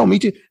 I know, me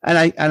too. And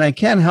I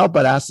can't help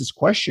but ask this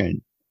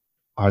question.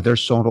 Are there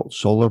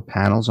solar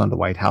panels on the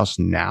White House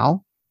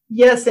now?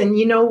 Yes, and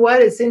you know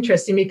what? It's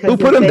interesting because Who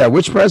put them there?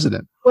 Which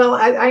president? Well,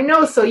 I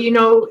know. So,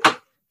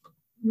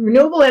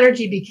 renewable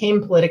energy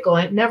became political,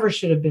 and it never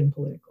should have been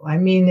political. I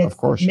mean, it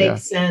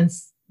makes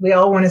sense. We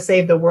all want to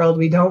save the world.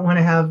 We don't want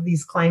to have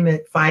these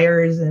climate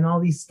fires and all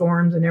these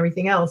storms and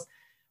everything else.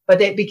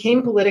 But it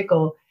became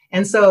political.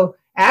 And so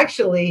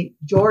actually,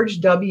 George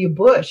W.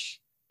 Bush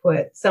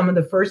put some of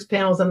the first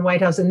panels on the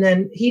White House. And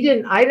then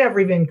I never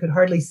even could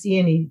hardly see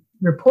any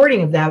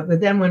reporting of that.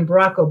 But then when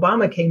Barack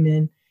Obama came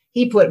in,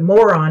 he put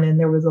more on, and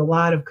there was a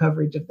lot of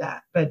coverage of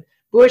that. But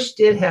Bush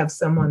did have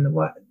someone,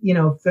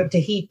 to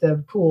heat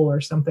the pool or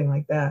something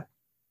like that.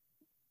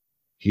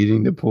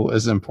 Heating the pool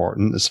is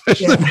important,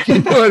 especially if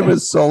you do it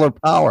with solar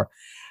power.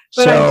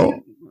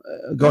 So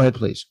go ahead,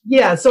 please.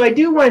 Yeah. So I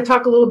do want to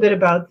talk a little bit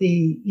about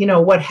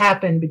what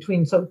happened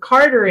so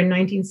Carter in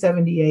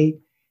 1978,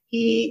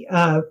 he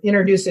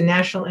introduced a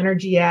National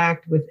Energy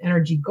Act with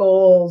energy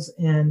goals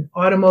and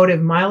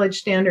automotive mileage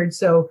standards.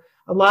 So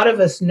a lot of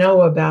us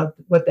know about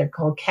what they're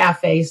called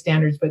CAFE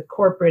standards, but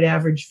corporate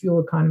average fuel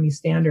economy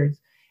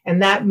standards.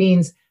 And that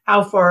means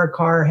how far a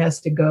car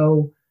has to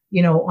go,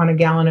 on a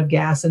gallon of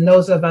gas. And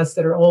those of us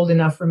that are old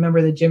enough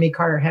remember that Jimmy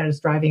Carter had us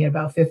driving at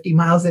about 50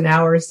 miles an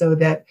hour so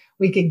that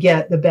we could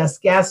get the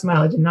best gas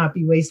mileage and not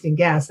be wasting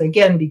gas.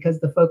 Again, because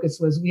the focus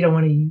was we don't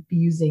want to be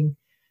using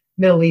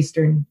Middle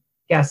Eastern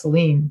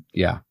gasoline.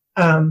 Yeah.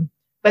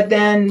 But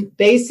then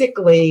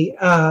basically,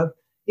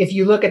 if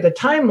you look at the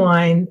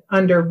timeline,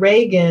 under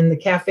Reagan, the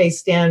CAFE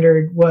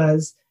standard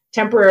was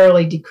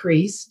temporarily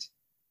decreased.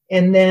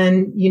 And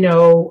then,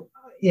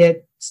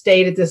 it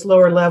stayed at this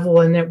lower level.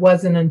 And it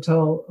wasn't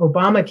until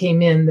Obama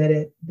came in that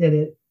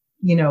it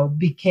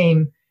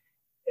became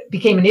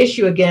an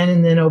issue again.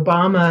 And then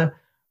Obama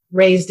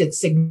raised it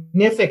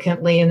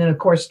significantly. And then, of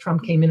course,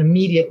 Trump came in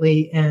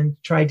immediately and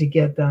tried to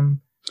get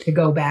them to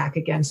go back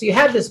again. So you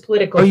had this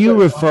political. Are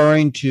you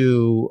referring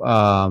to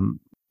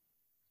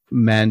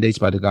mandates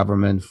by the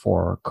government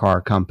for car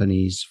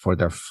companies for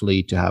their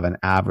fleet to have an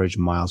average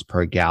miles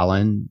per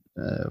gallon?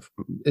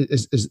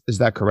 Is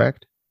that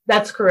correct?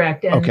 That's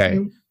correct. And, okay.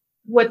 And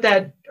what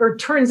that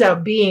turns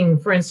out being,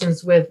 for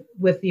instance, with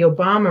the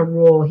Obama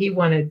rule, he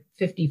wanted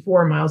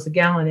 54 miles a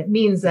gallon. It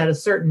means that a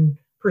certain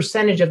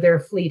percentage of their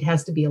fleet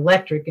has to be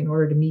electric in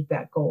order to meet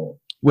that goal.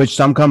 Which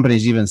some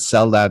companies even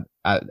sell that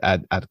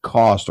at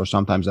cost or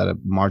sometimes at a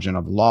margin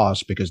of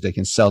loss because they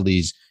can sell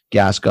these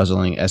gas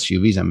guzzling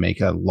SUVs and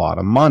make a lot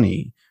of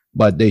money,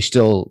 but they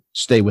still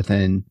stay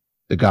within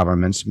the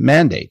government's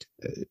mandate.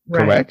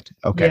 Correct?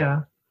 Right. Okay.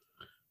 Yeah.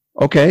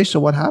 Okay. So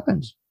what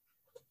happens?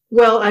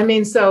 Well, I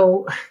mean,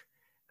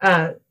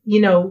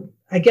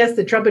 I guess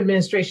the Trump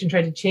administration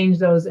tried to change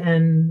those,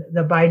 and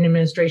the Biden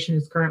administration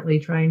is currently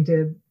trying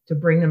to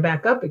bring them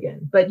back up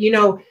again. But,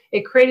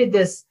 it created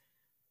this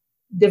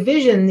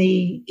division.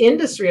 The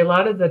industry, a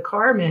lot of the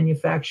car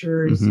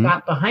manufacturers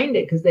got behind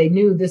it because they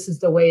knew this is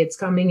the way it's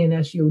coming. And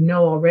as you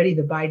know already,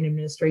 the Biden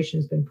administration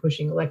has been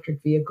pushing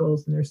electric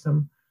vehicles, and there's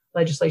some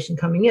legislation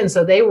coming in.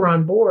 So they were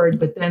on board.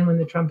 But then when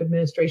the Trump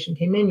administration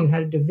came in, you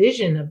had a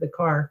division of the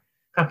car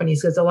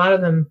companies because a lot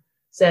of them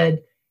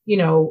said,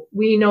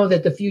 we know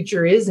that the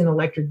future is in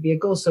electric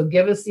vehicles, so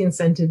give us the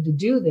incentive to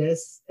do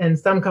this. And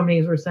some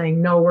companies were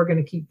saying, no, we're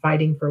going to keep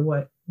fighting for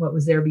what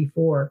was there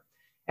before.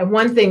 And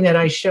one thing that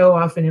I show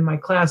often in my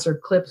class are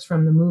clips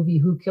from the movie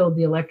Who Killed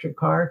the Electric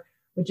Car,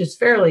 which is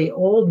fairly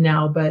old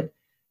now, but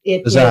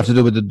Does that have to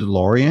do with the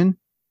DeLorean?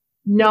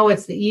 No,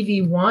 it's the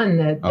EV1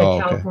 that the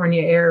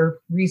California Air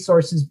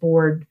Resources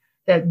Board,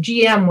 that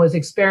GM was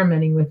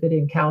experimenting with it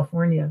in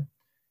California.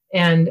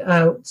 And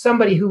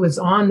somebody who was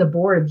on the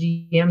board of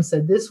GM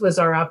said this was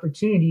our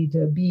opportunity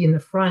to be in the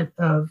front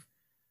of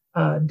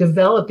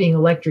developing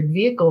electric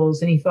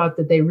vehicles. And he thought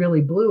that they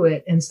really blew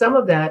it. And some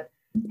of that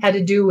had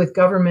to do with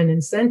government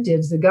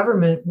incentives. The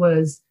government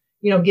was,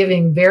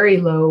 giving very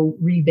low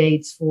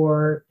rebates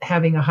for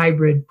having a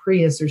hybrid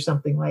Prius or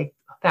something like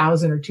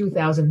 $1,000 or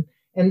 $2,000.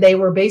 And they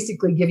were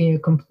basically giving you a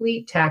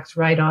complete tax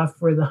write-off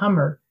for the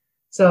Hummer.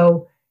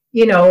 So,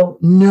 no.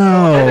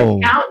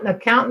 An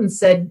accountant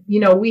said,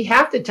 we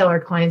have to tell our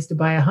clients to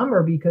buy a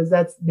Hummer because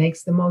that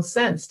makes the most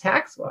sense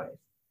tax-wise.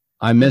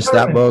 I missed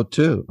that boat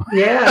too.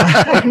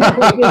 Yeah,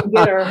 we didn't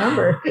get our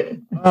Hummer.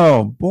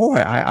 Oh boy,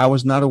 I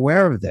was not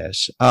aware of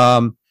this.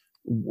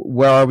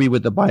 Where are we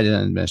with the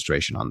Biden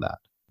administration on that?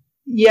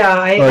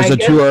 Yeah, or is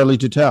it too early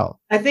to tell?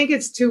 I think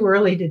it's too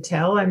early to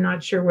tell. I'm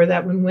not sure where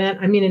that one went.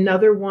 I mean,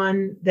 another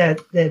one that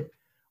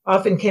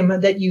often came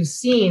up that you've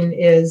seen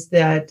is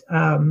that.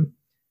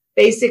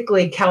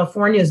 basically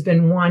California has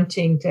been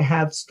wanting to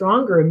have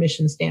stronger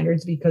emission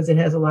standards because it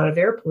has a lot of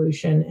air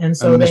pollution. And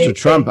so Mr.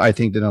 Trump, I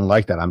think, didn't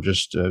like that. I'm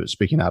just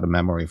speaking out of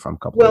memory from a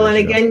couple of years and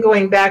ago. again,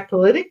 going back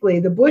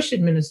politically, the Bush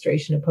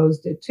administration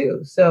opposed it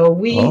too. So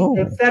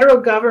the federal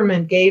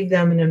government gave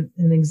them an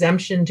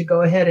exemption to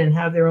go ahead and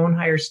have their own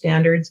higher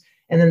standards.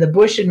 And then the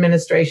Bush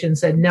administration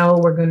said, no,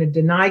 we're going to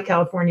deny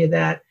California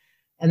that.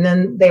 And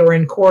then they were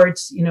in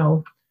courts.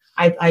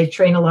 I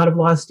train a lot of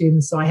law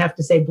students, so I have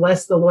to say,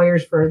 bless the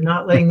lawyers for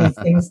not letting these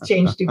things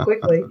change too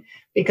quickly.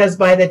 Because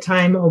by the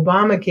time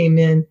Obama came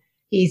in,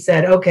 he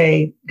said,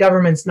 okay,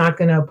 government's not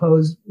going to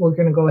oppose. We're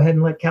going to go ahead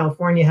and let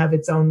California have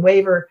its own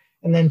waiver.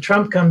 And then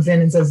Trump comes in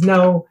and says,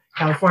 no,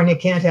 California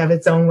can't have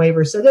its own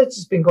waiver. So that's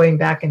just been going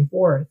back and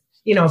forth.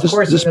 Of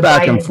course, this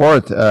back and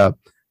forth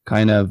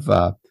kind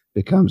of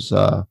becomes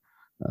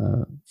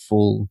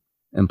full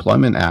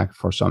employment act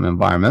for some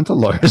environmental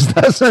lawyers,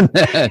 doesn't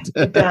it?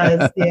 It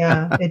does.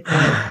 Yeah, it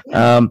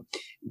does.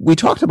 We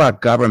talked about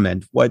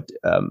government. What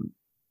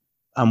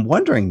I'm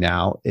wondering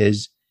now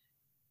is,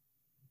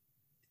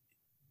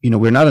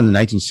 we're not in the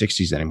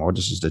 1960s anymore.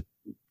 This is the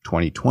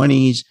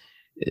 2020s.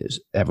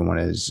 Everyone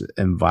is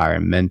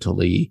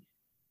environmentally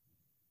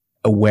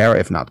aware,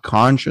 if not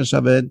conscious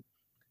of it.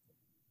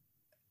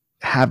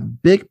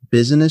 Have big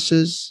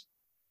businesses,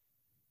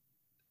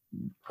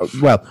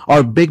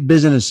 are big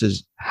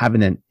businesses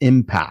having an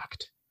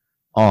impact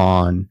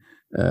on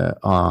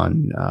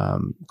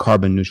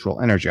carbon neutral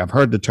energy? I've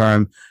heard the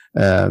term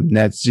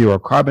net zero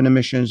carbon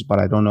emissions, but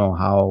I don't know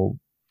how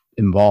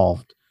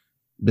involved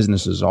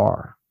businesses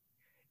are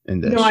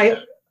in this.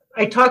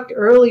 I talked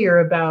earlier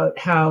about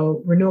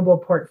how renewable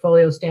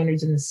portfolio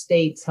standards in the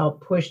states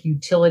help push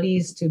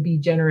utilities to be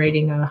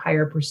generating a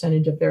higher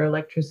percentage of their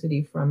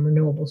electricity from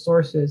renewable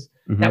sources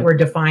that were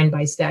defined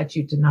by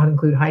statute to not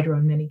include hydro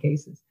in many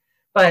cases.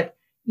 But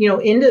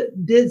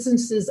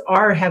businesses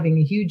are having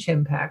a huge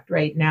impact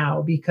right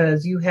now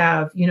because you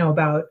have,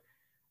 about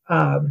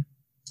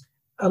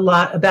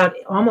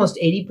almost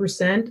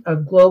 80%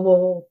 of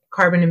global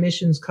carbon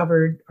emissions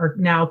are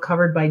now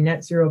covered by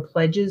net zero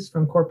pledges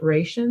from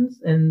corporations.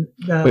 And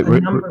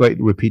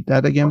repeat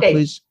that again,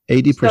 please.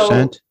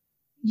 80%.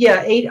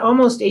 So,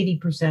 almost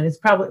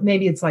 80%.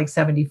 Maybe it's like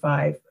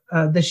 75.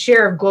 The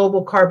share of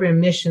global carbon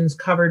emissions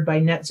covered by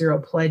net zero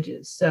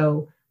pledges.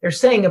 So they're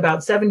saying about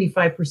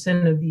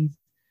 75% of these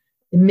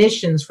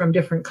emissions from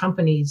different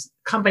companies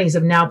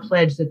have now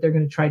pledged that they're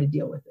going to try to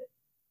deal with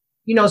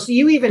it. So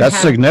you even that's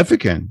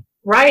significant,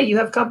 right? You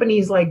have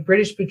companies like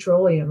British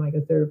Petroleum, I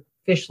guess they're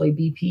officially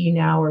BP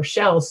now, or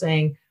Shell,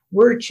 saying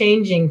we're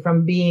changing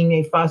from being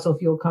a fossil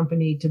fuel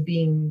company to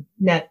being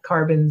net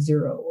carbon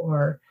zero.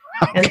 Or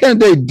how can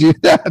they do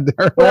that?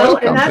 They're an oil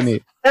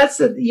company.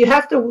 You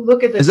have to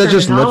look at the. Is that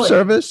just lip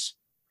service?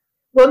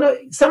 Well, no,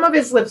 some of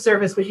it's lip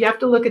service, but you have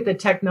to look at the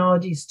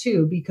technologies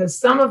too, because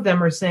some of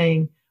them are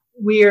saying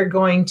we are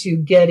going to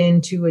get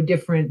into a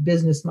different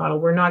business model.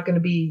 We're not going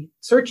to be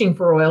searching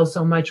for oil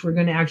so much. We're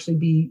going to actually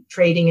be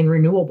trading in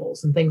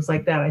renewables and things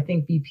like that. I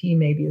think BP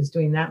maybe is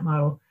doing that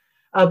model.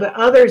 But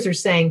others are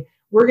saying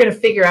we're going to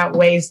figure out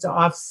ways to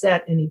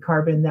offset any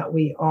carbon that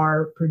we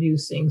are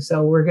producing.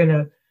 So we're going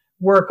to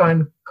work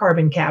on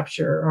carbon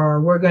capture, or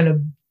we're going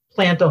to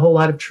plant a whole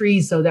lot of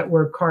trees so that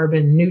we're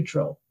carbon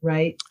neutral,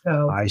 right?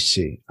 So I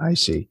see.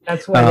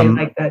 That's why they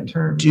like that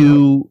term.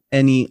 Do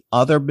any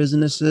other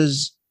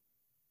businesses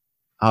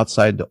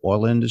outside the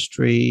oil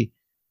industry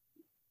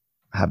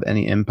have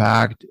any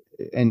impact?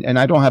 And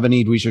I don't have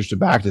any research to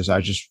back this. I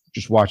just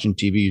watching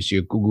TV, you see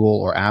a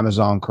Google or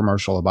Amazon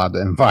commercial about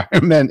the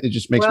environment. It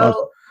just makes me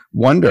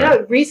wonder. Yeah,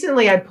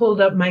 recently I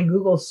pulled up my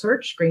Google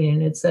search screen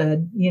and it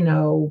said,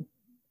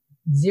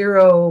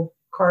 zero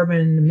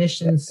carbon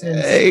emissions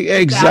since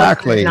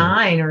exactly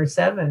 2009 or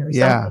 7 or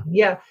something.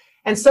 Yeah.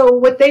 And so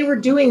what they were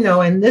doing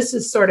though, and this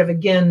is sort of,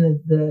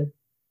 again,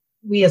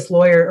 we as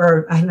lawyers,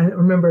 or I don't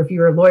remember if you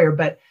were a lawyer,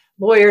 but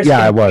lawyers. Yeah,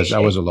 I was a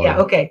lawyer. Yeah.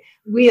 Okay.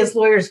 We as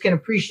lawyers can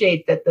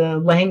appreciate that the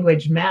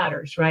language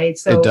matters, right?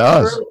 So it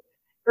does.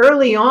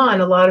 Early on,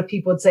 a lot of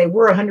people would say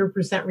we're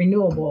 100%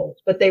 renewable,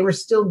 but they were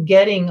still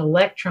getting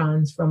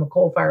electrons from a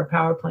coal-fired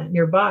power plant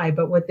nearby.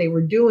 But what they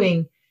were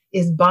doing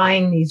is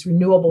buying these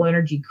renewable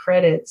energy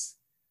credits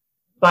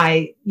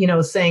by,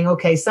 saying,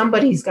 okay,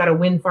 somebody's got a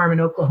wind farm in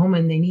Oklahoma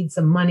and they need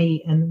some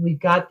money. And we've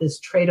got this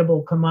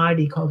tradable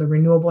commodity called a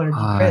renewable energy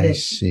credit. I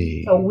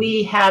see. So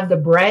we have the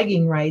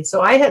bragging rights.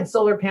 So I had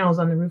solar panels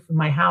on the roof of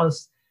my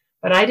house,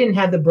 but I didn't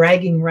have the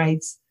bragging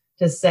rights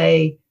to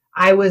say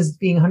I was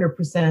being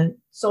 100%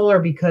 solar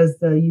because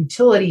the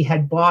utility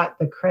had bought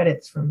the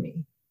credits from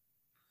me.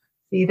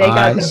 See, they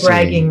got the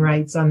bragging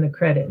rights on the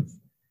credits.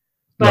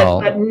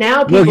 But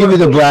now we'll give you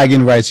the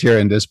bragging rights here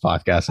in this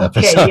podcast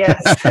episode. Okay,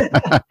 yes.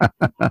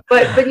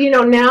 but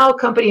now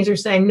companies are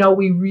saying, no,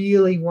 we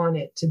really want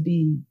it to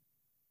be,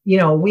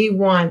 we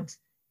want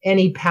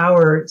any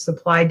power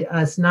supplied to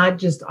us, not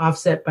just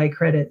offset by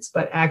credits,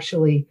 but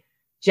actually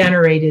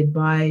generated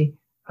by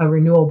a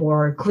renewable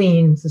or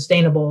clean,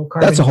 sustainable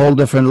carbon. That's a whole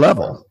different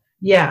level.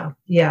 Yeah.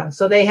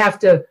 So they have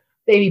to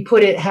maybe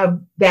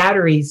have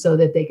batteries so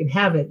that they can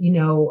have it.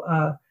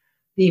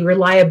 the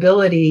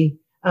reliability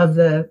of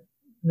the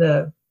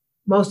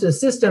most of the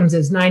systems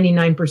is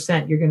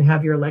 99% you're going to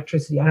have your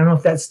electricity. I don't know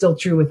if that's still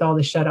true with all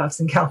the shutoffs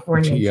in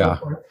California and so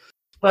forth.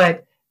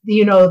 But,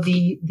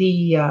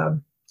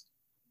 the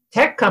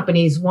tech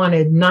companies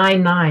wanted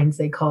 9 nines,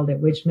 they called it,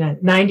 which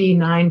meant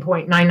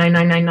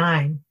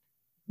 99.99999,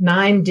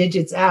 9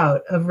 digits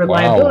out of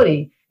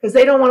reliability, because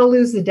they don't want to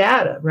lose the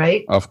data,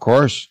 right? Of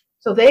course.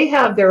 So they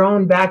have their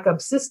own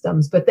backup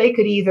systems, but they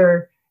could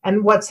either,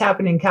 and what's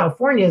happened in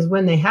California is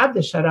when they have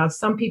the shutoffs,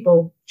 some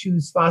people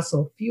choose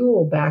fossil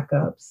fuel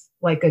backups,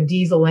 like a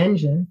diesel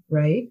engine,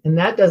 right? And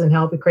that doesn't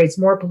help. It creates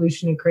more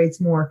pollution. It creates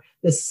more,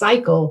 this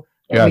cycle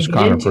that we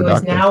get into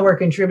is now we're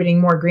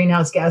contributing more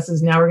greenhouse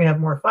gases. Now we're going to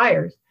have more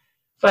fires.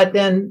 But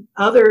then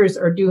others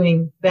are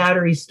doing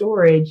battery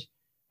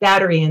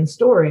and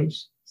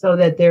storage, so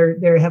that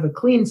they have a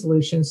clean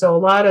solution. So a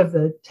lot of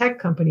the tech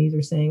companies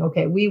are saying,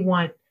 okay, we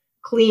want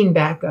clean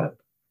backup,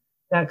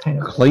 that kind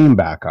of clean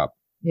backup.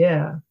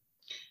 Yeah.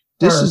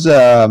 This is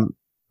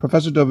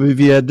Professor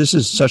Dovivier. This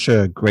is such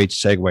a great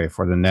segue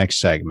for the next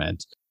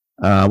segment.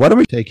 Why don't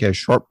we take a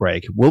short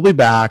break? We'll be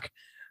back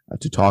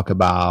to talk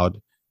about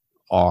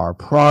our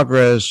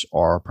progress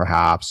or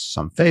perhaps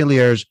some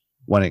failures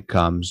when it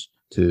comes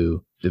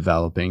to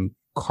developing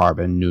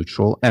carbon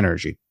neutral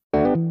energy.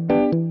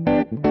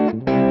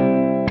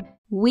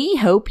 We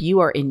hope you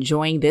are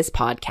enjoying this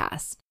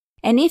podcast.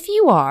 And if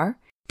you are,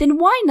 then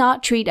why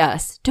not treat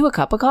us to a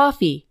cup of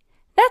coffee?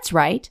 That's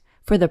right.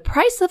 For the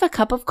price of a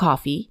cup of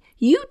coffee,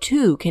 you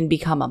too can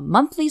become a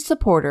monthly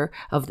supporter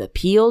of the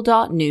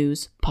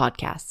Peel.News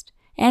podcast.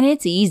 And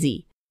it's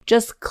easy.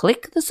 Just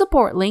click the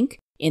support link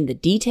in the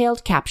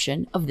detailed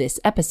caption of this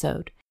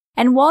episode.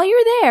 And while you're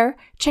there,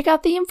 check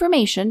out the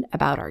information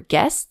about our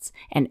guests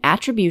and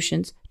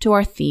attributions to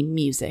our theme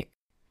music.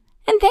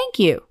 And thank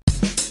you.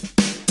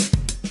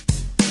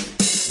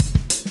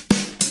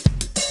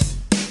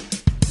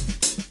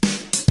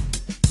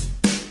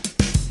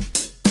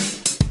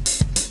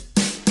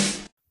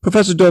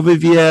 Professor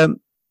Dovivier,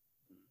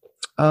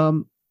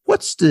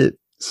 what's the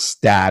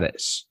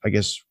status, I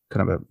guess,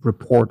 kind of a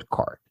report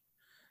card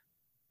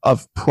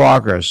of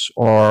progress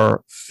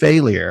or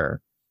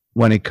failure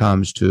when it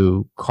comes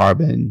to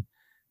carbon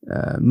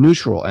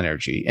neutral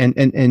energy?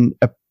 And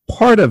a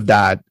part of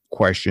that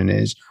question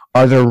is,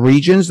 are there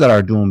regions that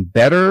are doing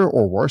better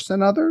or worse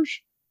than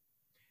others?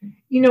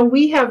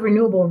 We have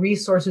renewable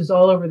resources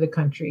all over the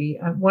country.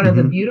 One of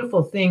the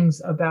beautiful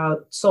things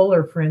about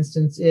solar, for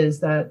instance,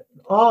 is that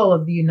all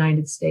of the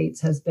United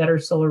States has better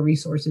solar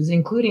resources,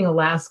 including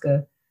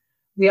Alaska.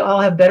 We all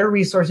have better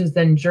resources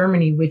than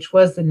Germany, which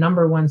was the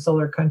 #1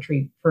 solar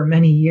country for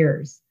many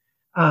years.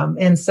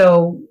 And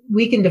so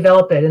we can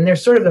develop it. And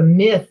there's sort of a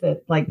myth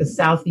that like the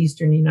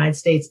southeastern United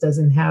States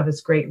doesn't have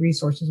its great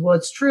resources. Well,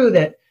 it's true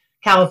that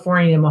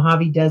California and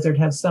Mojave Desert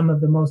have some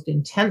of the most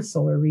intense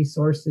solar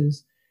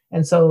resources.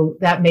 And so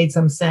that made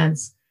some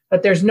sense.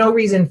 But there's no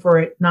reason for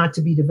it not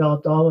to be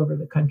developed all over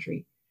the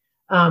country.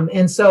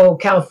 And so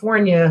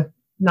California,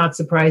 not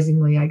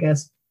surprisingly, I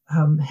guess,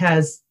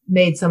 has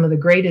made some of the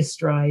greatest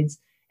strides.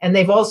 And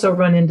they've also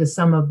run into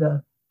some of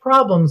the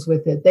problems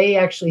with it. They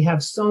actually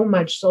have so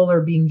much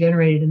solar being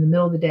generated in the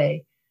middle of the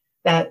day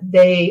that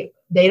they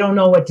don't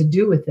know what to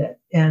do with it.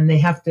 And they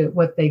have to,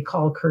 what they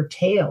call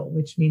curtail,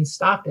 which means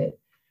stop it.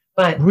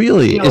 But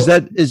really,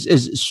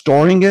 is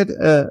storing it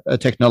a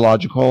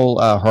technological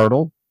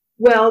hurdle?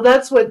 Well,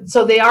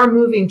 so they are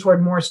moving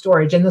toward more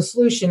storage. And the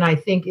solution, I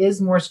think,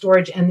 is more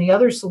storage. And the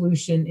other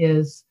solution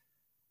is,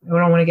 I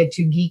don't want to get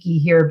too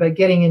geeky here, but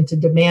getting into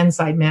demand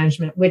side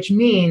management, which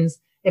means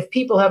if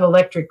people have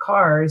electric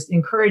cars,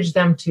 encourage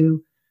them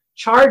to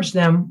charge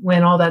them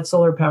when all that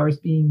solar power is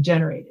being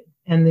generated.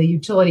 And the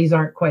utilities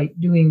aren't quite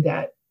doing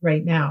that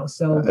right now.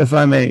 So if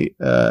I may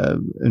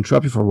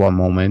interrupt you for one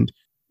moment,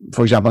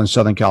 for example, in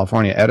Southern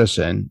California,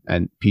 Edison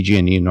and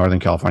PG&E in Northern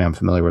California, I'm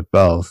familiar with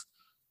both,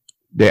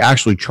 they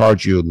actually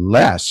charge you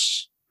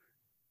less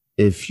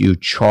if you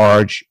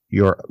charge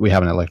we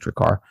have an electric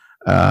car,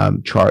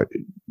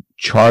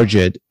 charge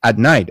it at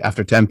night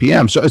after 10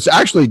 p.m. So it's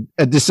actually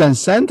a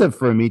disincentive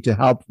for me to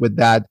help with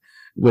that,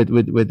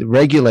 with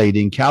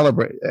regulating,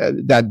 calibrate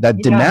that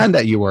demand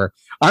that you were.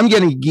 I'm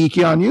getting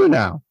geeky on you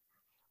now.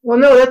 Well,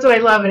 no, that's what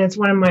I love. And it's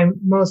one of my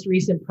most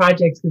recent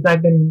projects because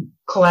I've been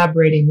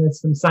collaborating with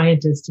some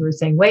scientists who are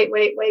saying, wait,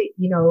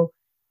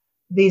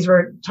 these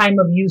were time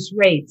of use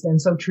rates.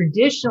 And so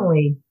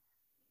traditionally,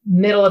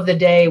 middle of the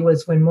day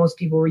was when most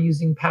people were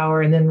using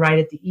power, and then right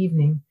at the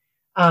evening.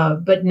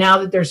 But now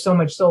that there's so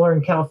much solar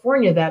in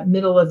California, that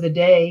middle of the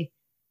day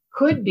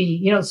could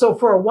be, so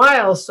for a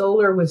while,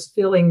 solar was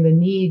filling the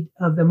need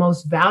of the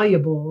most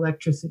valuable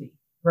electricity,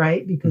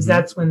 right? Because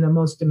that's when the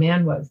most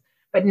demand was.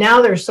 But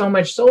now there's so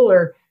much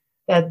solar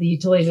that the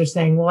utilities are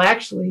saying, well,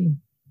 actually,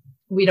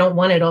 we don't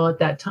want it all at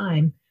that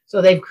time.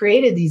 So they've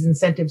created these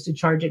incentives to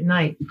charge at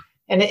night.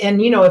 And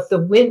if the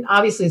wind,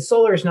 obviously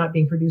solar is not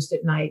being produced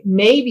at night,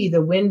 maybe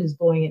the wind is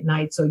blowing at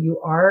night. So you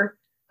are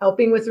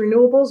helping with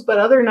renewables, but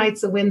other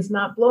nights the wind's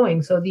not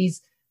blowing. So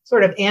these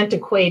sort of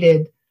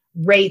antiquated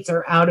rates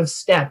are out of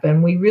step.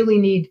 And we really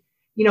need,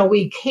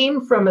 we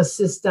came from a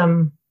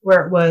system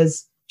where it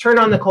was turn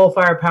on the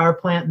coal-fired power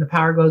plant and the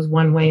power goes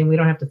one way and we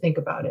don't have to think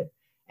about it.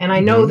 And I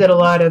know that a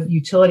lot of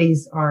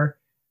utilities are,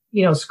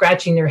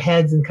 scratching their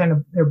heads and kind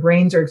of their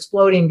brains are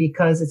exploding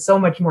because it's so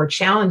much more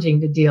challenging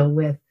to deal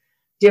with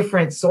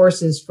different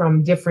sources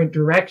from different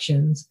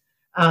directions.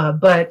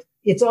 But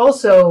it's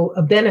also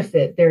a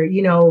benefit there.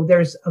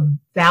 There's a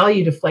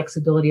value to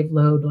flexibility of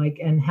load,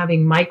 and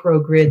having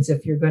microgrids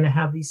if you're going to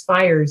have these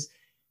fires,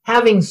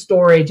 having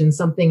storage and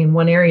something in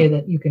one area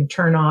that you can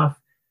turn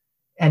off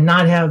and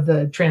not have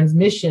the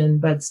transmission,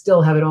 but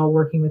still have it all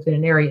working within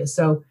an area.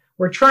 So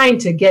we're trying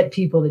to get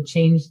people to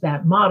change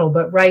that model.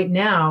 But right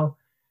now,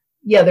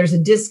 there's a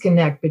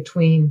disconnect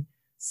between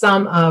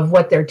some of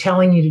what they're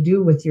telling you to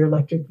do with your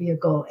electric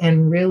vehicle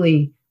and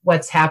really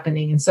what's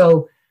happening. And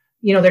so,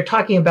 they're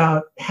talking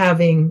about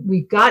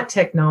we've got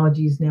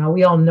technologies now.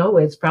 We all know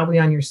it's probably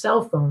on your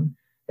cell phone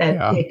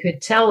that it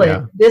could tell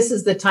it, this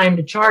is the time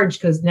to charge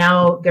because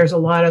now there's a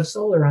lot of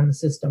solar on the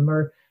system,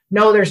 or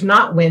no, there's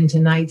not wind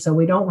tonight, so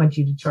we don't want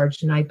you to charge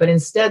tonight. But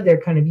instead, they're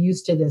kind of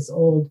used to this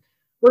old,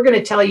 we're going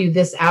to tell you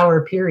this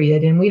hour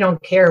period, and we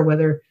don't care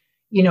whether,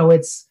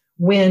 it's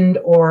wind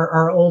or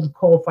our old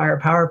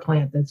coal-fired power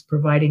plant that's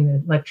providing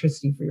the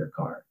electricity for your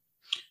car.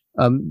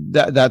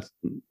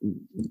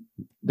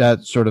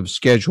 That sort of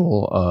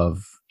schedule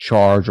of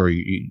charge, or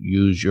you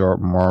use your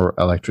more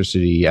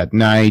electricity at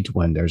night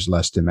when there's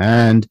less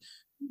demand,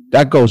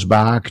 that goes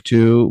back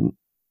to,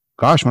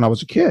 when I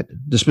was a kid.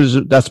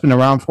 That's been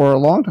around for a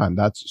long time.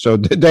 So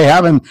they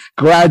haven't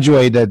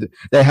graduated.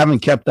 They haven't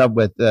kept up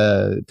with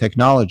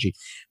technology,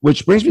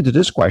 which brings me to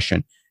this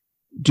question.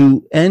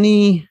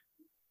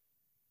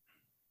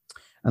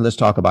 And let's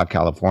talk about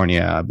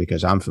California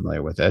because I'm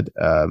familiar with it.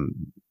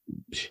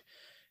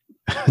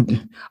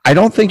 I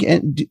don't think,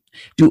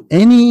 do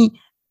any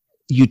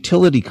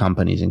utility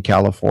companies in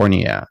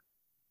California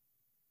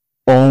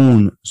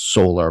own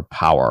solar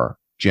power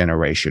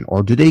generation,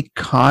 or do they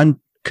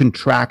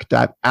contract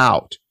that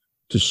out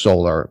to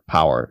solar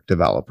power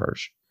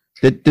developers?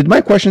 Did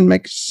my question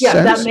make sense?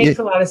 Yeah, that makes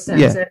a lot of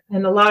sense. Yeah.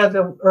 And a lot of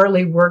the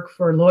early work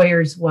for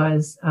lawyers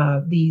was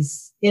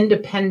these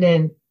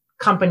independent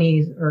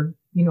companies or,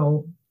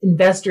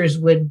 investors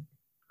would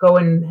go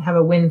and have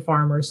a wind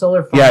farm or a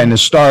solar farm. Yeah, in a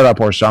startup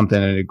or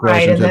something, and it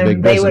grows into a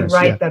big business. They would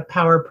write the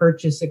power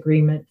purchase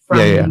agreement from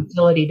the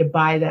utility to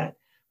buy that.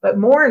 But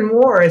more and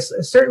more,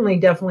 certainly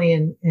definitely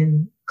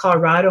in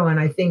Colorado, and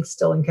I think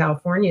still in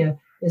California,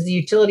 is the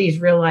utilities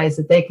realize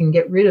that they can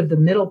get rid of the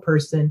middle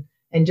person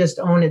and just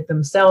own it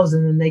themselves,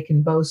 and then they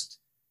can boast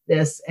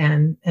this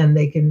and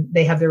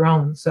they have their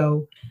own.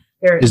 So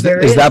is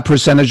that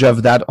percentage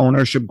of that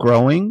ownership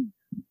growing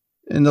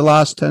in the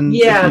last 10?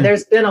 Yeah, 15?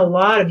 There's been a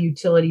lot of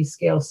utility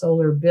scale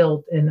solar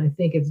built, and I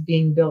think it's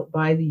being built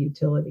by the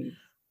utility.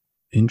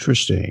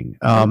 Interesting.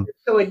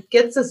 So it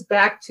gets us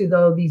back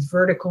to these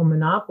vertical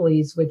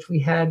monopolies, which we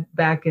had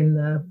back in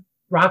the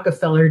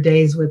Rockefeller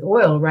days with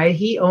oil, right?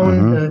 He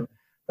owned the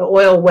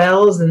oil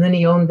wells, and then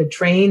he owned the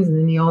trains, and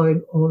then he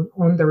owned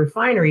the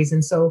refineries.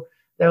 And so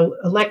the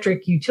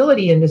electric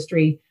utility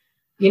industry,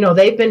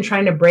 they've been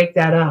trying to break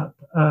that up.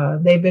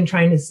 They've been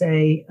trying to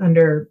say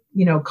under,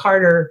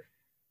 Carter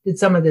did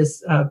some of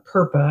this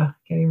PURPA.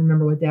 Can't even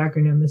remember what the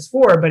acronym is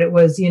for, but it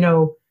was,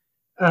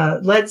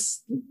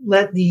 let's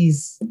let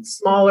these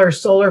smaller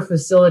solar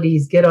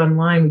facilities get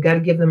online. We've got to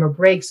give them a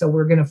break. So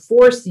we're going to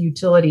force the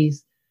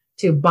utilities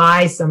to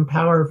buy some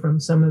power from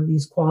some of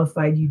these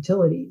qualified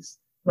utilities,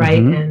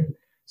 right? And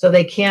so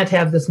they can't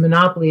have this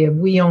monopoly of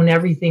we own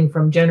everything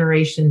from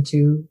generation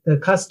to the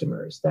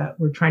customers, that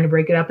we're trying to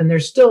break it up. And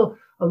there's still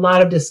a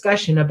lot of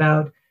discussion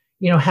about,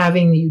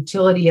 having the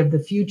utility of the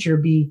future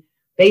be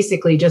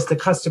basically just the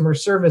customer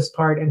service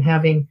part and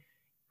having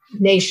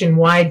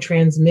nationwide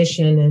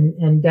transmission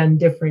and then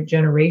different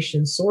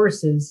generation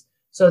sources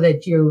so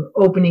that you're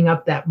opening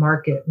up that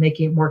market,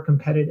 making it more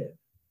competitive.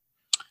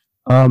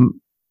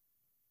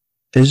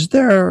 Is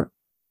there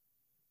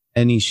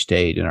any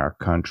state in our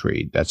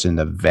country that's in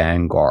the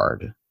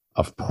vanguard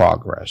of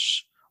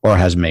progress or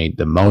has made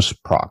the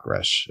most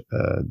progress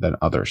than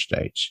other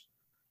states?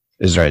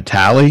 Is there a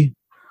tally?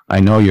 I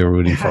know you're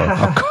rooting for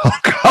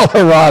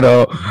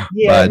Colorado.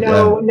 Yeah,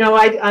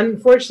 but,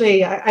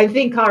 unfortunately, I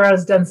think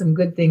Colorado's done some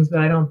good things, but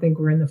I don't think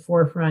we're in the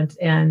forefront.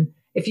 And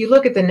if you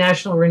look at the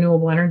National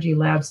Renewable Energy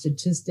Lab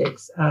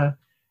statistics,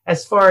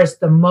 as far as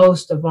the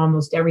most of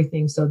almost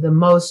everything, so the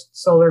most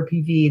solar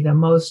PV, the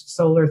most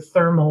solar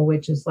thermal,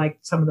 which is like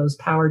some of those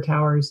power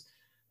towers,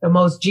 the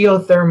most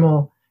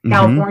geothermal,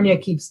 California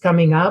keeps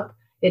coming up.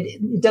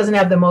 It doesn't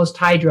have the most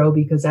hydro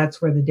because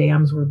that's where the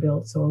dams were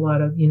built. So a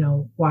lot of,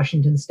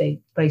 Washington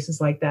State, places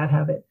like that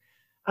have it.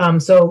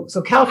 So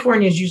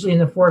California is usually in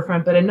the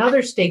forefront, but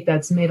another state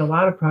that's made a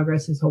lot of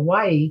progress is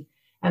Hawaii.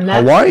 And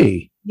that's,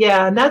 Hawaii?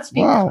 Yeah, and that's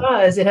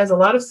because it has a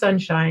lot of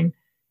sunshine,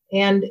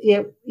 and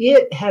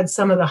it had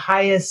some of the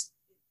highest,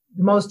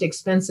 most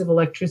expensive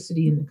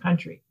electricity in the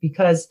country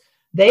because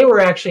they were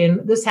actually,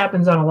 and this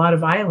happens on a lot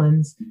of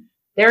islands,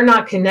 they're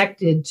not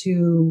connected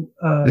to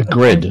the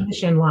grid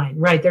transmission line,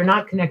 right? They're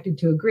not connected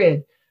to a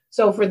grid.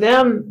 So for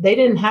them, they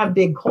didn't have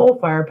big coal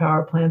fire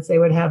power plants. They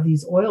would have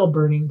these oil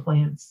burning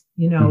plants,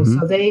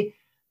 so they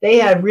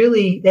have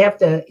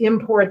to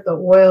import the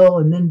oil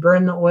and then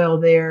burn the oil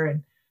there.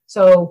 And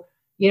so,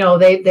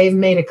 they've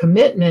made a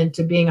commitment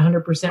to being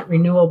 100%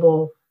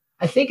 renewable.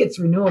 I think it's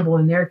renewable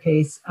in their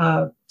case,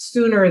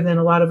 sooner than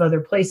a lot of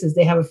other places.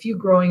 They have a few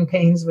growing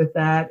pains with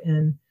that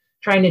and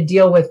trying to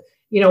deal with,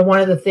 one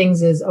of the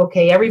things is,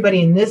 okay,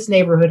 everybody in this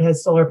neighborhood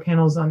has solar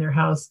panels on their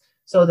house.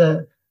 So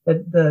the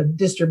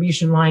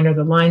distribution line or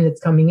the line that's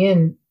coming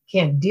in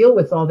can't deal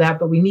with all that,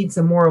 but we need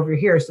some more over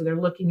here. So they're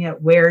looking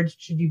at where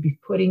should you be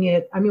putting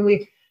it. I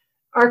mean,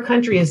 our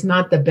country is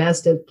not the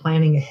best at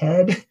planning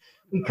ahead.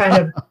 We kind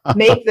of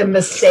make the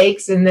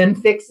mistakes and then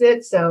fix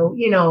it. So,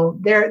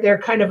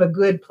 they're kind of a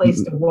good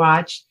place to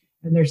watch,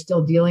 and they're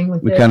still dealing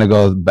with it. We kind of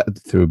go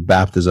through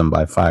baptism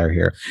by fire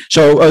here.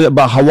 So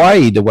about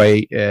Hawaii, the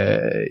way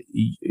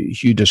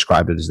you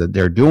described it is that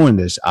they're doing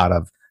this out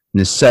of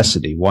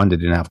necessity. One, they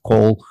didn't have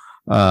coal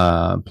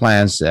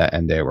plants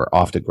and they were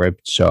off the grid.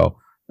 So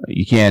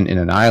you can't, in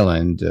an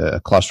island, a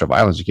cluster of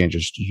islands, you can't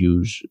just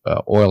use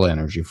oil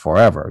energy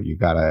forever. You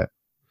gotta.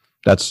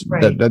 That's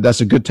right.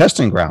 That's a good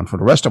testing ground for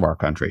the rest of our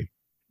country.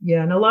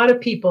 Yeah, and a lot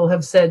of people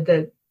have said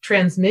that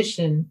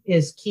transmission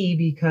is key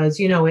because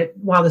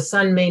while the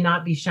sun may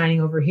not be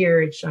shining over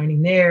here, it's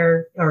shining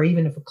there. Or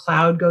even if a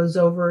cloud goes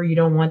over, you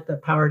don't want the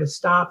power to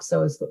stop.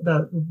 So it's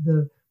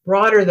the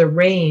broader the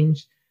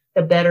range,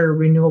 the better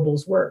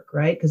renewables work,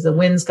 right? Because the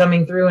wind's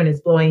coming through and it's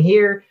blowing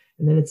here,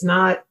 and then it's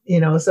not.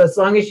 So as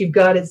long as you've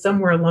got it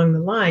somewhere along the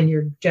line,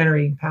 you're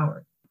generating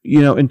power.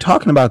 In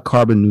talking about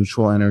carbon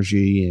neutral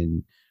energy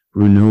and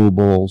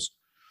renewables,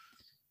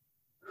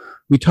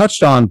 we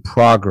touched on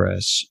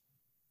progress.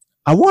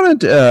 I wanted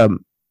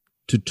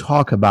to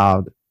talk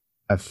about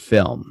a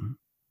film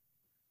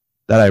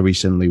that I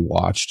recently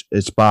watched.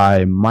 It's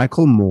by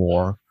Michael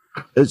Moore.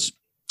 It's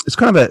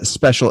kind of a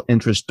special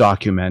interest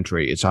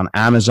documentary. It's on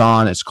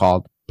Amazon. It's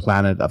called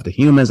Planet of the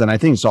Humans, and I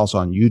think it's also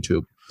on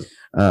YouTube.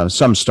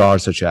 Some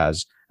stars such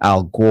as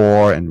Al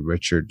Gore and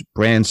Richard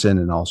Branson,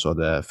 and also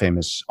the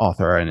famous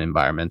author and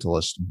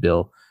environmentalist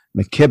Bill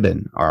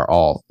McKibben are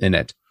all in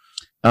it.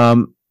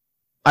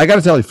 I got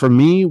to tell you, for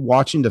me,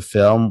 watching the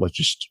film was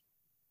just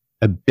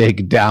a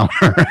big downer.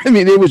 I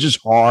mean, it was just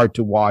hard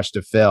to watch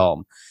the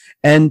film.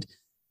 And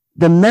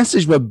the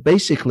message was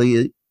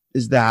basically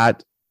is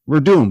that we're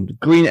doomed.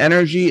 Green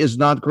energy is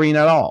not green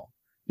at all,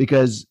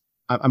 because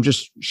I'm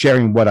just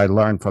sharing what I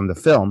learned from the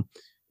film,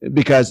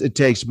 because it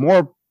takes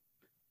more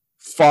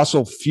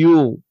fossil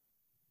fuel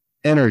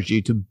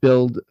energy to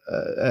build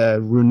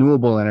a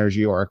renewable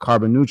energy or a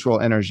carbon neutral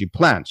energy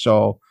plant.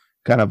 So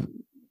kind of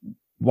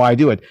why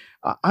do it?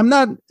 I'm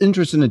not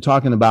interested in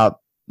talking about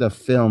the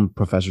film,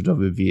 Professor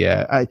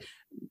Dovivia.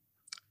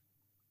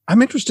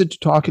 I'm interested in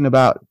talking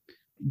about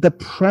the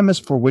premise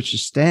for which it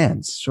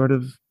stands. Sort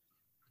of,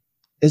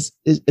 is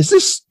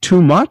this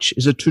too much?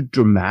 Is it too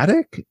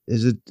dramatic?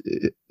 Is it?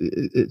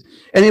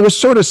 And it was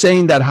sort of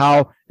saying that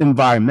how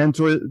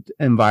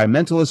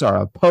environmentalists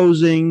are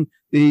opposing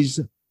these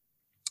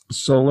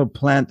solar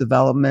plant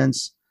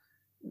developments.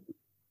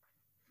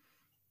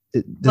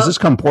 Does this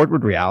comport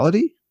with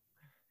reality?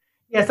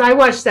 Yes, I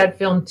watched that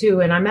film too,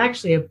 and I'm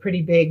actually a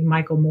pretty big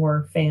Michael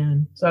Moore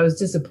fan. So I was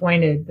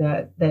disappointed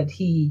that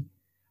he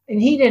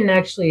didn't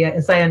actually,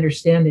 as I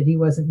understand it, he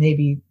wasn't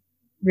maybe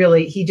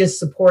really, he just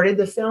supported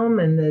the film,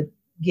 and the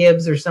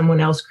Gibbs or someone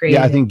else created.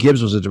 Yeah, I think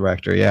Gibbs was the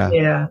director.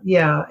 Yeah.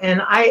 Yeah.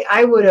 And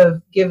I would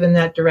have given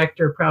that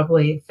director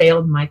probably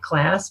failed my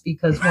class,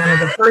 because one of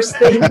the first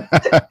things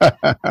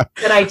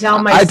that I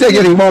tell my take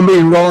it he won't be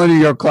enrolling in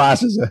your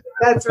classes.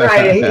 That's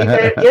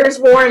right. Here's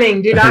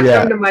warning: do not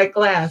come to my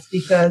class,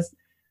 because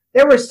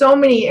there were so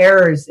many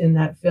errors in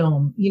that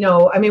film.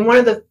 I mean, one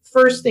of the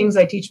first things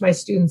I teach my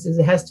students is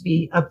it has to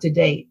be up to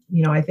date.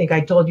 I think I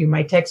told you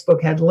my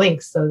textbook had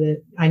links so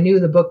that I knew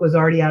the book was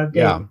already out of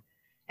date. Yeah.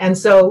 And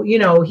so,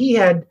 he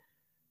had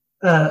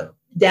data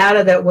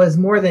that was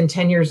more than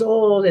 10 years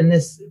old, and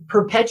this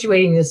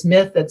perpetuating this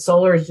myth that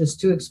solar is just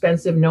too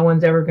expensive. No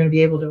one's ever going to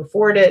be able to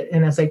afford it.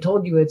 And as I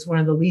told you, it's one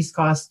of the least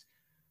cost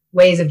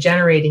ways of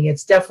generating.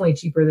 It's definitely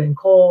cheaper than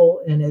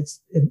coal, and it's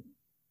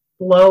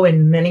below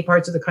in many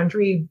parts of the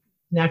country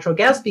natural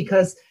gas,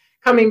 because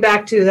coming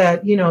back to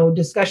that,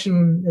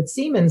 discussion that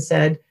Siemens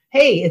said,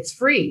 hey, it's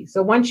free.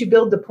 So once you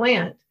build the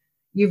plant,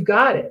 you've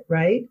got it,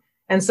 right?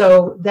 And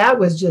so that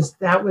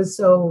was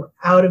so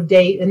out of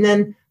date. And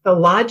then the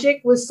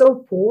logic was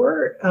so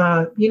poor,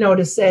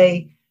 to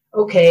say,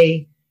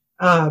 okay,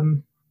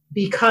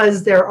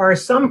 because there are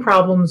some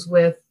problems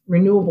with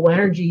renewable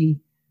energy,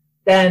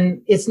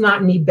 then it's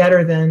not any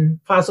better than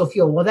fossil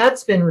fuel. Well,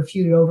 that's been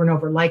refuted over and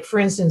over. Like, for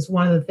instance,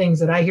 one of the things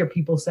that I hear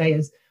people say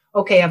is,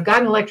 okay, I've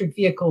got an electric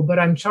vehicle, but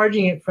I'm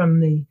charging it from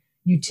the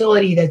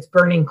utility that's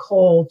burning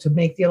coal to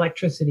make the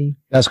electricity.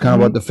 That's kind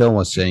of what the film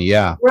was saying.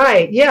 Yeah.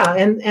 Right. Yeah.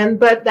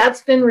 But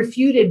that's been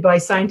refuted by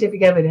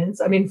scientific evidence.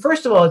 I mean,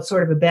 first of all, it's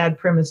sort of a bad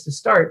premise to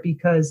start,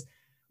 because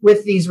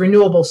with these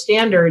renewable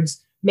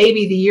standards,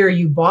 maybe the year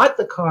you bought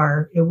the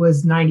car, it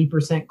was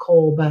 90%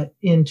 coal, but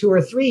in 2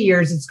 or 3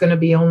 years, it's going to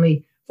be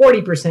only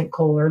 40%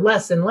 coal or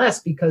less and less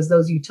because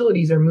those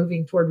utilities are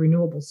moving toward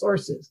renewable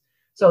sources.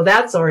 So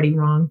that's already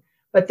wrong.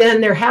 But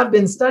then there have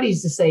been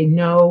studies to say,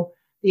 no,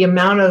 the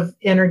amount of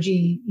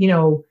energy,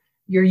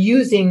 you're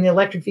using the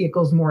electric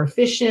vehicles more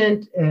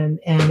efficient and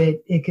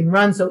it can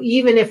run. So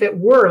even if it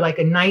were like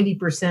a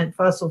 90%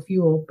 fossil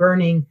fuel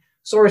burning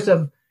source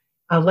of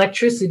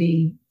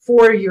electricity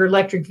for your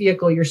electric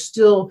vehicle, you're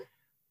still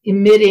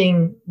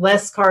emitting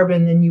less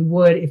carbon than you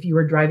would if you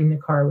were driving the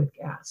car with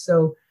gas.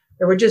 So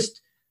there were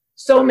just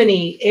so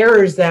many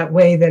errors that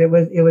way that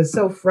it was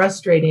so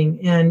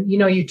frustrating. And,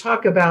 you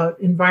talk about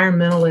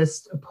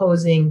environmentalists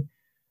opposing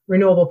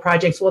renewable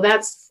projects. Well,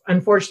 that's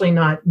unfortunately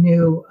not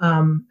new.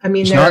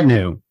 It's not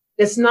new.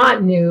 It's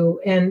not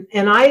new. And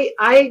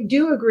I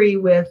do agree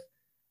with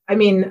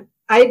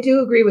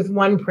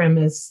one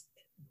premise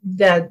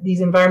that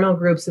these environmental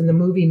groups in the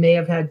movie may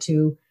have had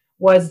to,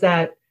 was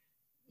that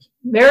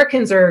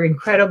Americans are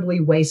incredibly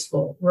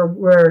wasteful.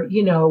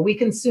 We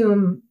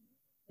consume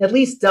at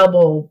least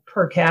double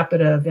per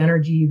capita of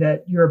energy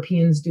that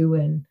Europeans do,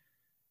 and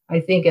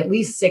I think at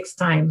least 6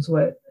 times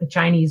what a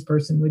Chinese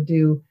person would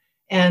do.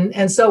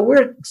 And so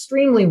we're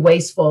extremely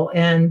wasteful,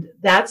 and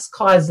that's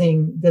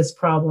causing this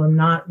problem,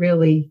 not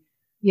really,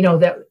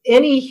 that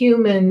any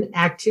human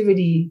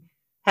activity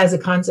has a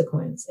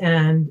consequence.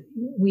 And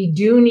we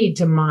do need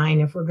to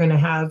mine if we're going to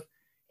have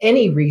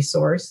any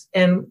resource.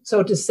 And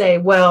so to say,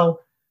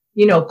 well,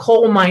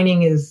 coal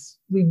mining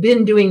we've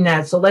been doing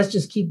that, so let's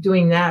just keep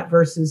doing that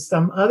versus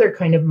some other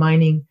kind of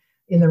mining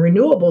in the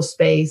renewable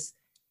space,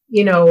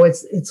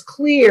 it's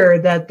clear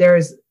that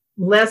there's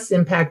less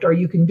impact, or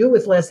you can do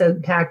with less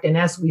impact. And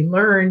as we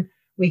learn,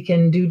 we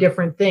can do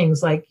different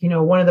things. Like,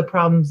 one of the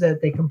problems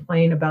that they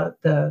complain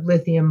about the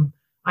lithium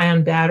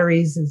ion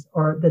batteries is,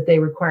 or that they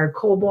require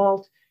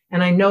cobalt.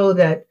 And I know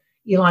that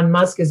Elon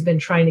Musk has been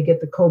trying to get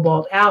the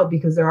cobalt out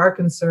because there are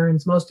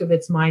concerns. Most of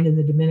it's mined in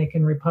the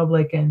Dominican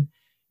Republic, and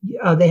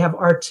they have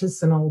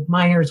artisanal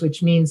miners,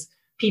 which means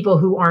people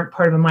who aren't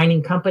part of a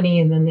mining company,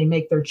 and then they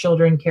make their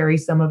children carry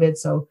some of it.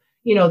 So,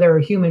 there are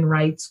human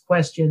rights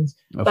questions.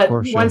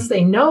 Once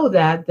they know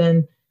that,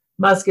 then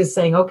Musk is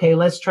saying, okay,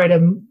 let's try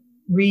to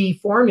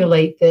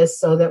reformulate this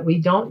so that we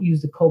don't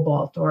use the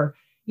cobalt, or,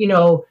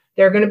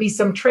 there are going to be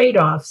some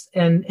trade-offs.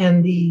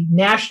 And the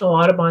National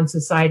Audubon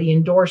Society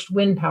endorsed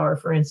wind power,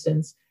 for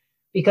instance,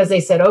 because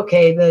they said,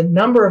 okay, the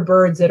number of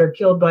birds that are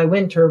killed by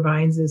wind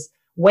turbines is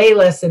way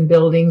less than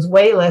buildings,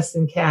 way less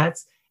than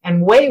cats,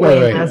 and way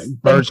less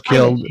birds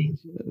killed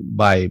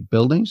by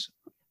buildings.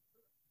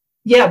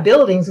 Yeah,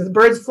 buildings. The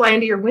birds fly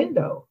into your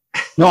window.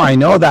 No, I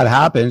know that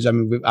happens. I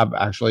mean, I've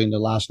actually, in the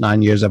last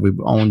 9 years that we've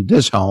owned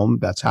this home,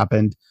 that's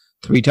happened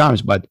 3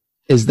 times. But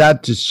is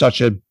that just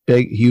such a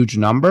big, huge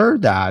number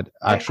that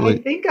actually?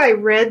 I think I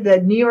read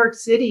that New York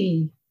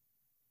City,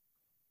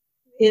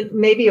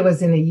 maybe it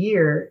was in a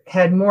year,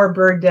 had more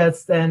bird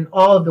deaths than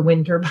all of the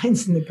wind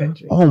turbines in the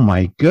country. Oh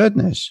my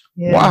goodness!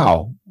 Yeah.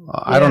 Wow,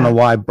 I don't know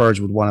why birds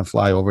would want to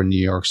fly over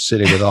New York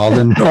City with all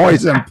the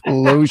noise and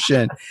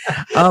pollution.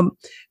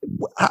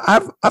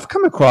 I've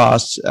come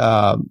across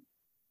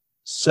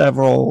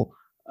several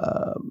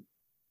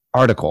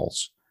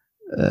articles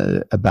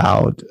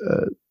about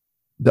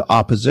the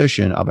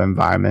opposition of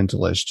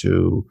environmentalists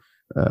to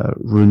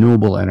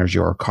renewable energy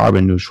or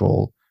carbon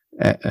neutral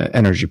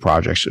energy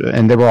projects,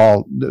 and they were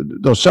all,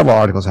 those several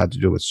articles had to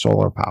do with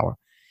solar power.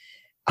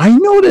 I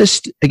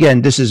noticed,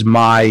 again, this is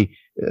my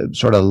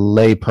sort of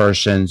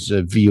layperson's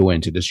view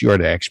into this. You're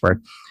the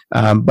expert,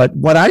 but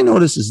what I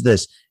noticed is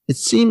this: it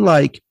seemed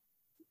like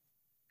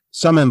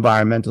some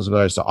environmentalists,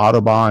 whether it's the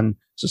Audubon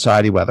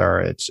Society, whether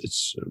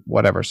it's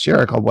whatever,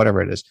 Sierra Club,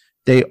 whatever it is,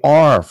 they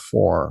are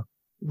for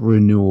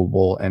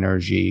renewable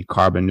energy,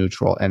 carbon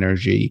neutral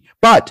energy,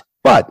 but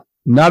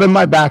not in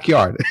my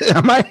backyard.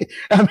 Am I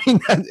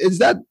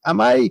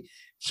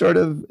sort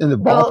of in the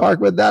ballpark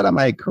with that? Am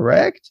I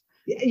correct?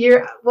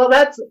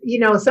 That's,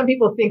 some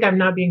people think I'm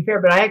not being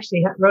fair, but I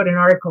actually wrote an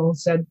article,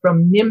 said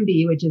from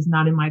NIMBY, which is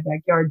not in my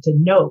backyard, to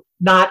note,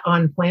 not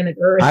on planet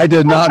Earth. I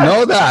did not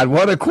know that.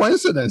 What a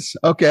coincidence.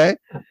 Okay.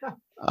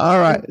 All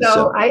right.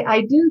 So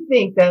I do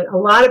think that a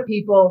lot of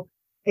people,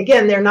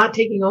 again, they're not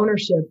taking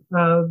ownership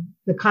of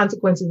the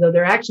consequences of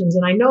their actions.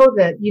 And I know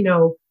that,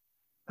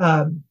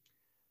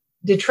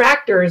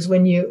 detractors,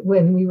 when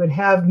we would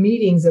have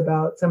meetings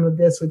about some of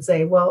this, would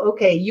say, well,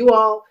 okay, you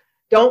all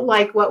don't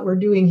like what we're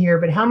doing here,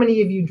 but how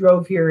many of you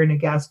drove here in a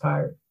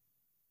gas-powered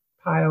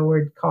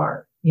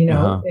car,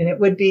 And it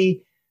would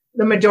be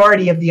the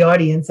majority of the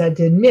audience had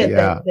to admit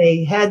that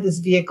they had this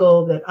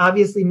vehicle, that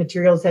obviously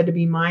materials had to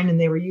be mined and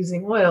they were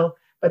using oil,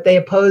 but they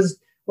opposed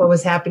what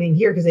was happening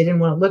here because they didn't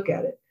want to look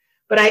at it.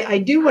 But I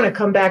do want to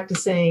come back to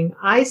saying,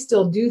 I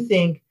still do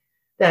think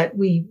that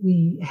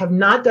we have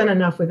not done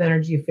enough with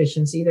energy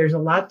efficiency. There's a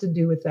lot to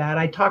do with that.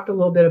 I talked a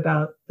little bit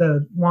about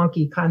the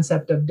wonky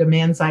concept of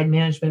demand side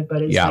management,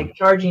 but it's like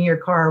charging your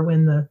car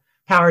when the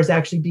power is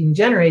actually being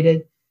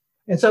generated.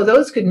 And so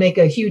those could make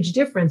a huge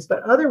difference.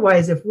 But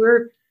otherwise, if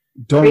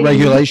don't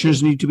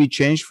regulations need to be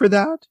changed for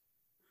that?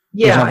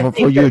 Yeah.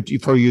 For example,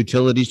 for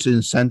utilities to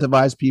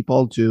incentivize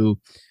people to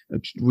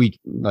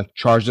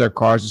charge their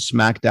cars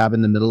smack dab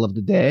in the middle of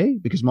the day?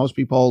 Because most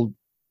people.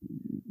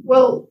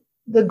 Well,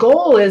 the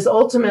goal is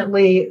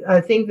ultimately,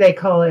 I think they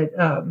call it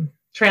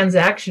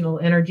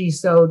transactional energy,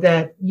 so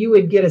that you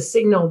would get a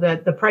signal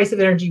that the price of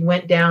energy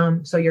went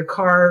down, so your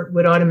car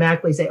would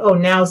automatically say, "Oh,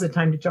 now's the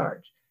time to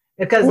charge,"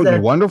 because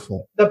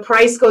wonderful. The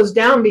price goes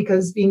down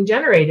because it's being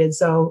generated.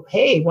 So,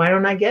 hey, why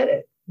don't I get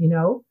it?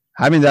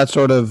 Having that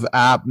sort of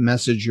app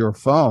message your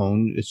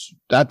phone,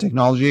 that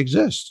technology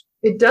exists.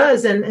 It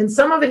does, and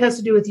some of it has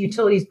to do with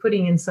utilities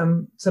putting in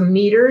some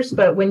meters.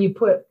 But when you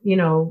put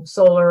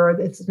solar,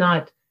 it's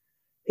not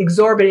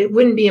exorbitant. It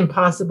wouldn't be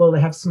impossible to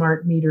have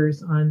smart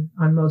meters on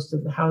most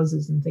of the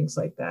houses and things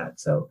like that.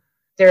 So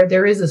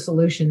there is a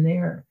solution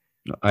there.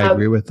 I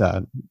agree with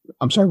that.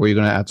 I'm sorry, were you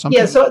going to add something?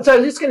 Yeah, so I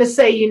was just going to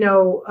say,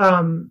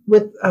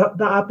 with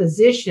the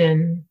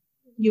opposition,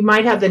 you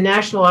might have the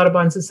National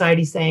Audubon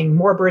Society saying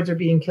more birds are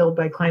being killed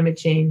by climate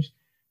change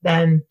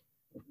than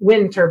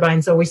wind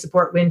turbines, so we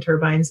support wind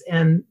turbines,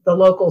 and the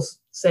locals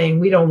saying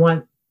we don't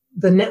want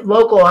the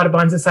local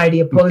Audubon Society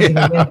opposing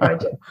the wind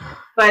project.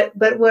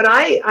 But what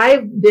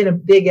I've been a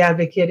big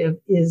advocate of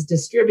is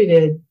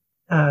distributed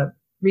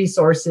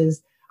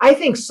resources. I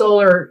think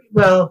solar,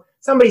 well,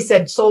 somebody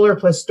said solar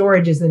plus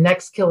storage is the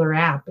next killer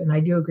app, and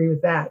I do agree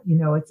with that.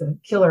 It's a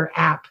killer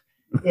app.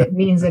 It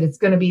means that it's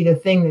going to be the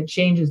thing that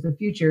changes the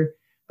future.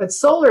 But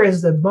solar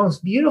is the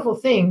most beautiful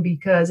thing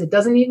because it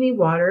doesn't need any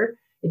water.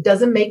 It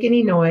doesn't make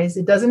any noise.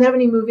 It doesn't have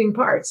any moving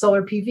parts,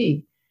 solar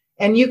PV.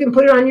 And you can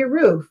put it on your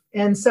roof.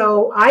 And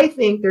so I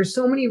think there's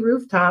so many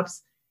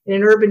rooftops in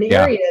an urban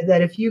area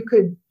that if you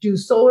could do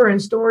solar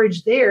and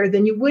storage there,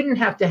 then you wouldn't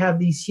have to have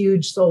these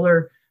huge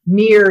solar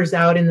mirrors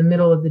out in the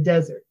middle of the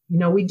desert.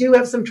 We do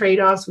have some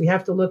trade-offs. We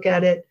have to look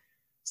at it.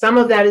 Some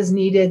of that is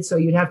needed. So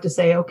you'd have to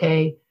say,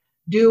 okay,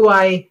 do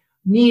I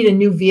need a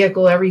new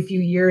vehicle every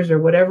few years or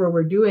whatever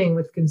we're doing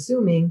with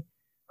consuming?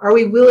 Are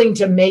we willing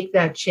to make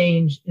that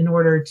change in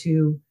order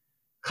to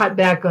cut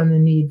back on the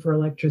need for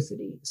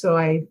electricity? So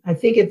I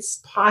think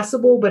it's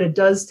possible, but it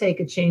does take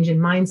a change in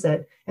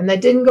mindset. And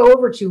that didn't go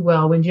over too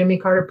well when Jimmy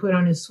Carter put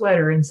on his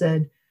sweater and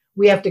said,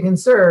 we have to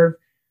conserve.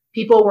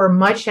 People were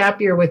much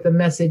happier with the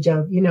message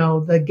of,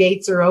 the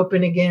gates are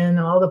open again,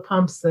 all the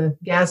pumps, the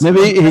gas.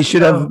 Maybe he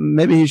should have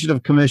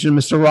commissioned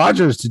Mr.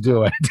 Rogers to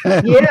do it.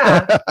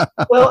 Yeah.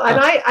 Well, and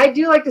I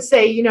do like to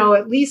say,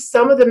 at least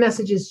some of the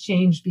messages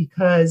changed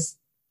because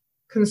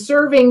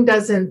conserving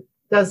doesn't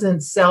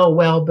sell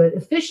well, but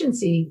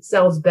efficiency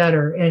sells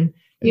better. And,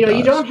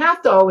 you don't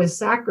have to always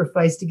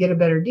sacrifice to get a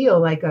better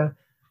deal. Like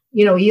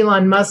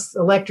Elon Musk's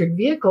electric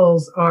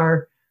vehicles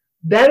are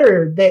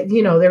better, that,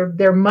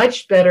 they're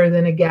much better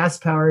than a gas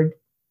powered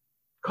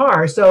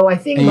car. So I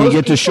think you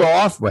get to show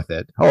off with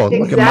it. Oh, exactly.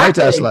 Look at my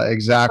Tesla.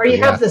 Exactly. Or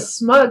you have the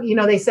smug,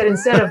 they said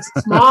instead of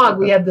smog,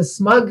 we have the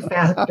smug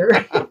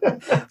factor.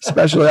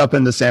 Especially up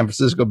in the San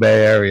Francisco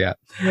Bay Area.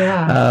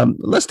 Yeah.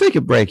 Let's take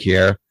a break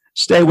here.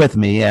 Stay with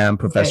me and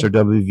Professor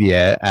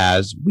Duvivier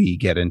as we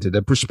get into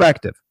the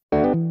perspective.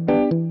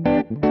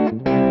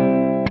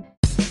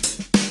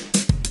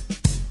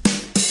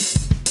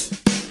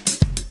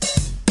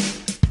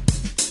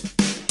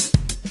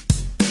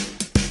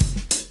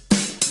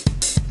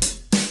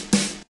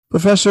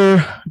 Professor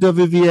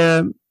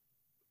Duvivier,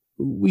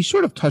 we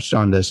sort of touched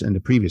on this in the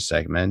previous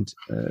segment,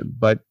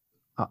 but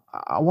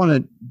I want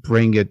to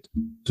bring it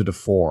to the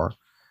fore.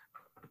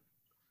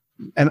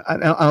 And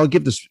I'll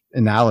give this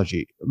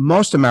analogy.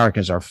 Most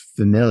Americans are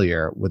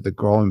familiar with the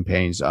growing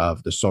pains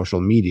of the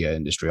social media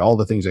industry, all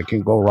the things that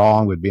can go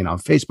wrong with being on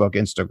Facebook,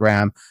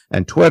 Instagram,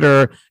 and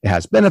Twitter. It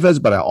has benefits,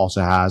 but it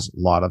also has a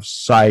lot of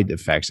side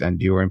effects. And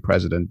during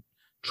President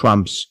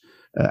Trump's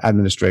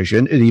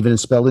administration, it even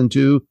spilled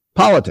into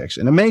politics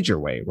in a major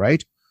way,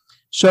 right?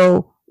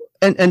 So,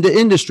 and the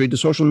industry, the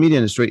social media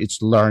industry,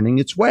 it's learning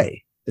its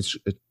way. It's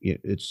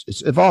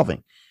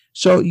evolving.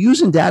 So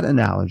using that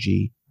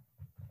analogy,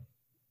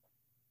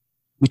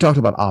 we talked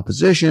about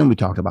opposition. We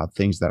talked about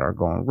things that are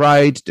going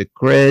right, the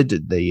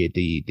grid,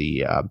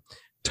 the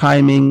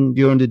timing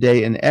during the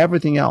day, and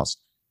everything else.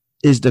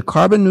 Is the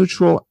carbon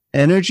neutral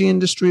energy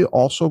industry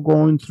also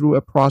going through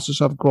a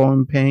process of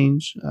growing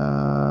pains,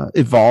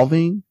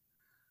 evolving?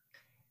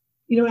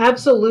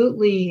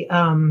 Absolutely.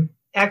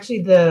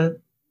 Actually, the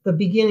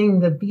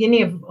beginning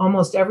of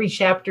almost every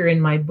chapter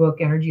in my book,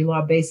 Energy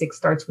Law Basics,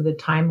 starts with a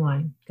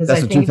timeline.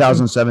 That's a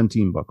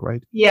 2017 book,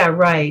 right? Yeah,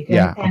 right.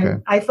 And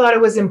okay. I thought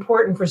it was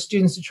important for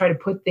students to try to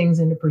put things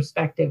into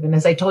perspective. And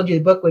as I told you,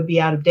 the book would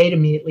be out of date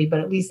immediately,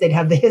 but at least they'd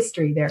have the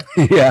history there.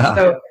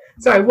 Yeah.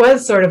 So I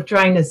was sort of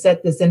trying to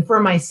set this in for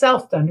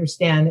myself to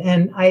understand.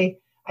 And I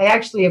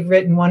actually have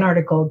written one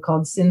article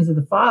called Sins of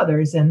the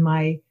Fathers. And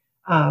my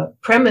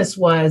premise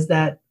was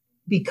that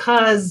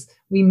because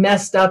we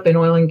messed up in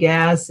oil and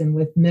gas and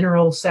with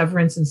mineral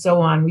severance and so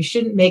on, we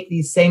shouldn't make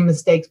these same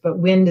mistakes. But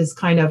wind is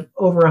kind of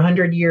over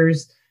 100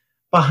 years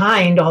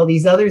behind all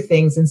these other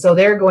things. And so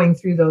they're going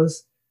through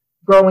those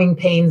growing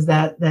pains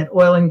that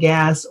oil and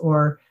gas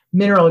or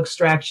mineral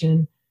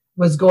extraction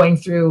was going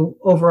through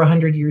over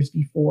 100 years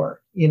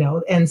before,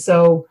 And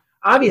so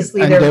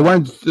obviously And they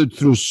went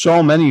through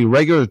so many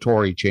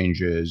regulatory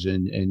changes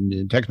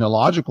and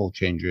technological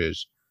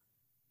changes.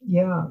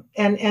 Yeah.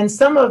 And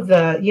some of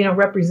the,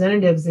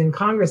 representatives in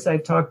Congress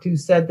I've talked to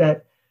said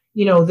that,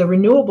 the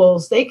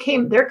renewables,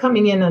 they're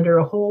coming in under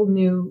a whole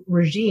new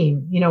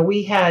regime.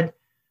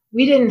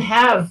 We didn't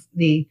have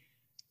the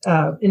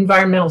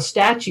environmental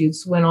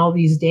statutes when all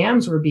these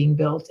dams were being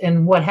built.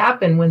 And what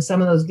happened when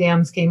some of those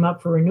dams came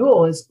up for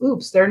renewal is,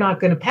 oops, they're not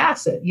going to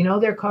pass it.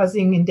 They're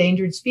causing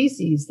endangered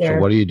species. So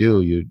what do?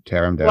 You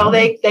tear them down? Well,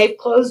 they've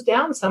closed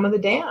down some of the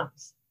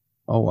dams.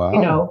 Oh,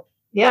 wow.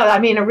 Yeah, I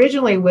mean,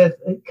 originally with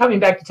coming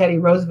back to Teddy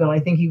Roosevelt, I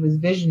think he was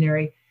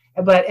visionary.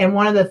 And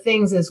one of the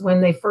things is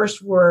when they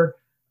first were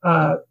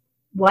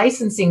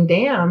licensing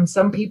dams,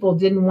 some people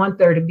didn't want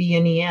there to be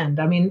any end.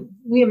 I mean,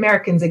 we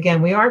Americans,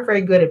 again, we aren't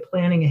very good at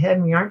planning ahead,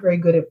 and we aren't very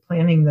good at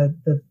planning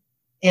the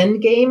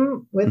end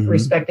game with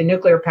respect to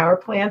nuclear power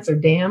plants or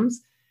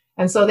dams.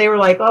 And so they were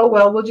like, oh,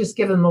 well, we'll just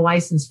give them the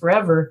license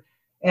forever.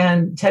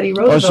 And Teddy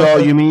Roosevelt. Oh, so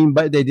you mean,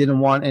 but they didn't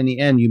want any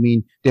end. You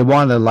mean they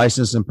wanted a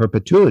license in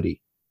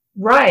perpetuity.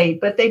 Right.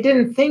 But they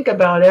didn't think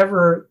about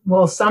ever,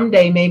 well,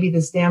 someday maybe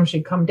this dam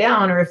should come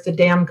down, or if the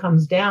dam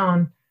comes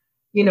down,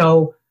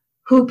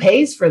 who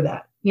pays for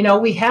that?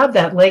 We have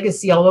that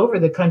legacy all over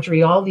the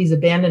country, all these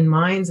abandoned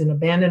mines and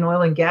abandoned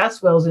oil and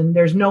gas wells, and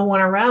there's no one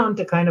around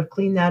to kind of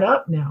clean that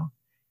up now.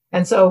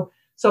 And so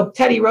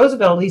Teddy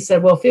Roosevelt, he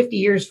said, well, 50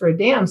 years for a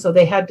dam. So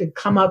they had to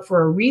come up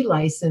for a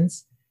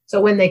relicense.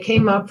 So when they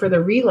came up for the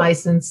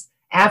relicense,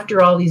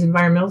 after all these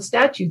environmental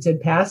statutes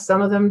had passed,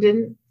 some of them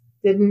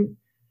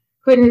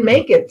couldn't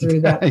make it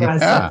through that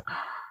process. Yeah.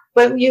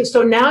 But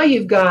so now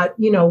you've got,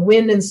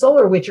 wind and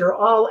solar, which are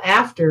all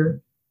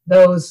after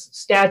those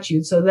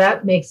statutes. So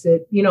that makes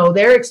it,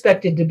 they're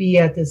expected to be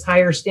at this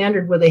higher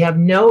standard where they have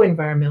no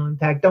environmental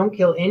impact, don't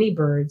kill any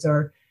birds,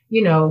 or,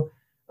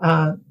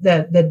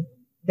 that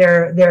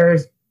they're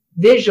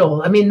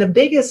visual. I mean, the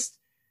biggest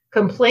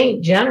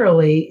complaint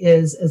generally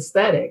is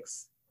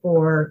aesthetics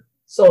for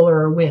solar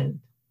or wind.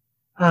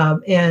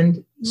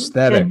 And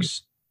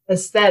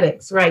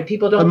aesthetics, right?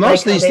 People don't. But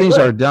most of these things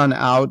are done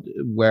out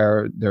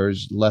where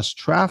there's less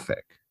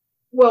traffic.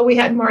 Well, we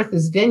had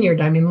Martha's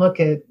Vineyard. I mean,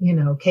 look at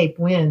Cape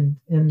Wind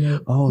and the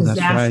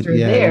disaster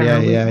there.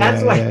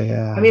 That's why.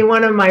 I mean,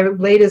 one of my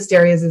latest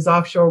areas is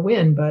offshore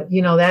wind, but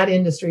that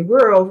industry,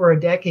 we're over a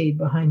decade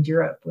behind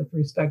Europe with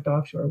respect to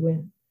offshore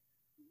wind,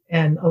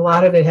 and a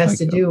lot of it has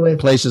to do with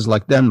places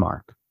like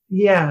Denmark.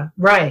 Yeah,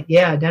 right.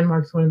 Yeah,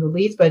 Denmark's one of the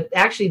leads, but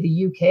actually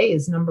the UK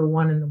is number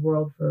one in the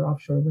world for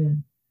offshore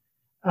wind.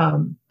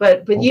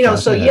 But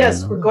so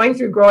yes, we're going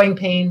through growing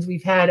pains.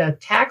 We've had a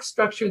tax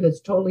structure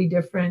that's totally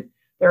different.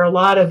 There are a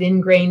lot of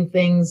ingrained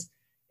things.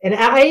 And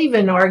I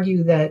even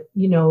argue that,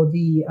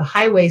 the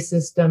highway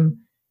system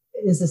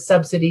is a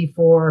subsidy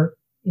for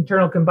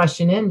internal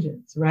combustion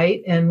engines,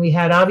 right? And we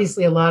had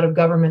obviously a lot of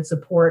government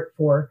support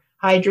for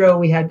hydro.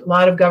 We had a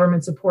lot of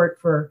government support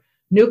for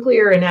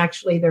nuclear. And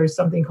actually there's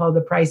something called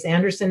the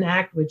Price-Anderson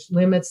Act, which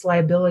limits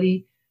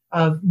liability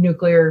of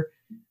nuclear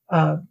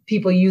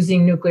people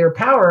using nuclear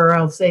power, or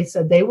else they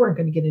said they weren't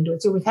going to get into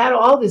it. So we've had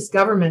all this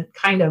government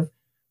kind of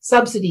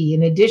subsidy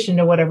in addition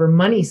to whatever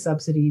money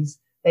subsidies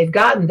they've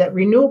gotten that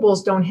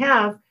renewables don't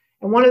have.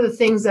 And one of the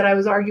things that I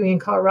was arguing in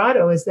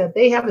Colorado is that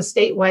they have a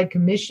statewide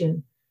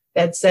commission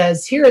that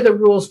says, here are the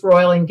rules for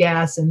oil and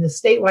gas. And the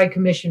statewide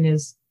commission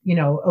is,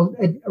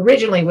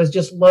 originally was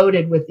just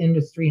loaded with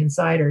industry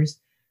insiders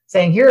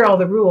saying, here are all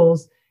the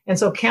rules. And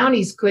so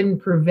counties couldn't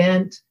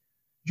prevent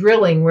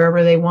drilling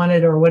wherever they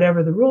wanted or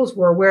whatever the rules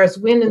were, whereas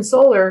wind and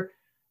solar,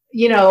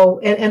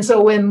 and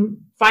so when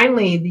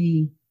finally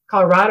the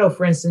Colorado,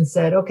 for instance,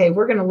 said, okay,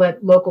 we're going to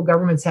let local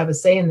governments have a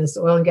say in this,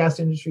 the oil and gas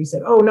industry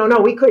said, oh,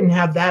 no, we couldn't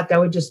have that. That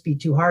would just be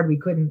too hard. We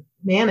couldn't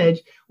manage.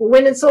 Well,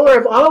 wind and solar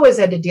have always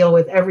had to deal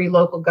with every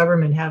local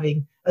government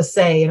having a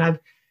say. And I've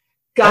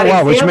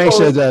got which makes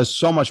it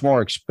so much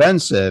more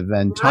expensive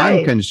and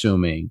time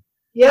consuming.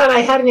 Yeah, and I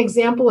had an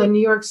example in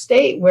New York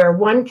State where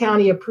one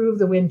county approved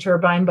the wind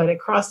turbine, but it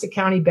crossed the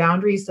county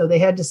boundary, so they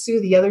had to sue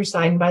the other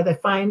side. And by the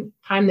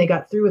time they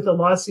got through with the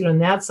lawsuit on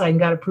that side and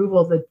got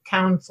approval, the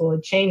council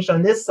had changed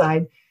on this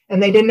side,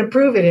 and they didn't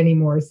approve it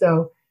anymore.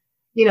 So,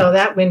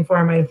 that wind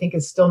farm, I think,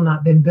 has still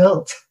not been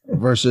built.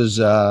 Versus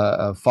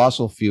a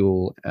fossil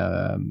fuel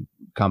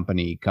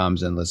company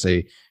comes and let's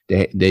say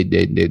they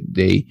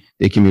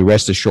can be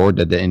rest assured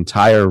that the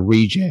entire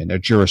region, their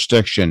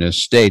jurisdiction, a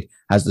state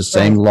has the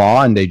same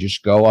law, and they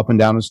just go up and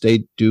down the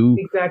state, do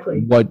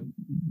exactly what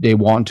they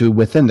want to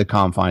within the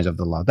confines of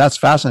the law. That's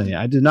fascinating.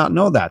 I did not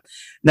know that.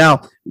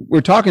 Now,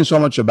 we're talking so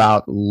much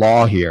about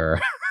law here.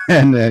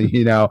 And,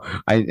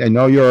 I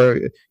know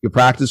you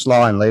practiced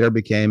law and later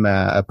became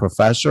a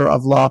professor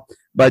of law,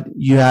 but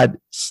you had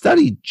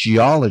studied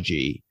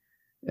geology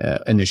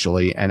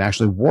initially and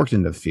actually worked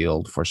in the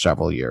field for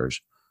several years.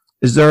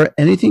 Is there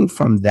anything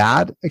from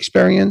that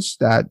experience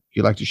that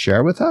you'd like to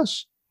share with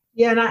us?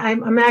 Yeah, and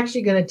I'm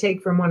actually going to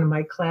take from one of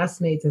my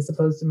classmates as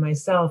opposed to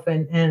myself.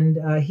 And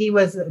he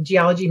was a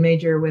geology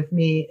major with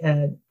me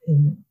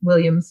in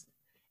Williams,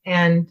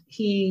 and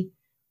he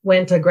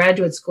went to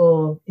graduate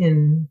school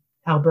in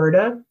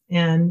Alberta,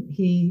 and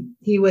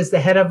he was the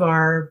head of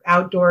our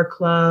outdoor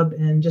club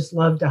and just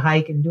loved to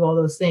hike and do all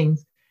those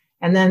things.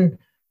 And then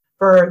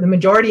for the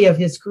majority of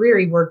his career,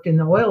 he worked in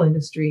the oil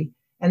industry.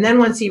 And then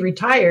once he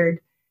retired,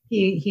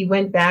 he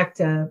went back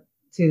to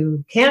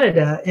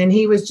Canada, and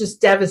he was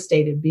just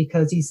devastated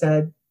because he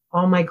said,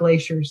 all my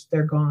glaciers,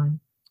 they're gone.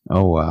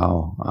 Oh,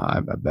 wow.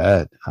 I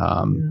bet.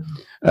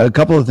 A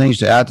couple of things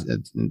to add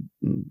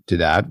to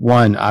that.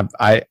 One,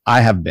 I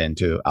have been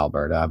to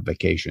Alberta. I've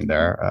vacationed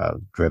there,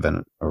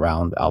 driven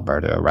around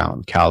Alberta,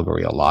 around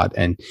Calgary a lot.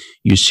 And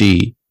you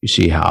see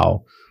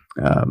how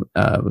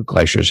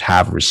glaciers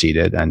have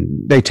receded, and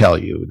they tell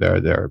you there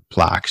are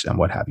plaques and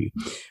what have you.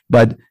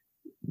 But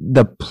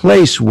the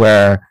place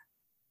where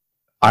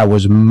I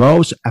was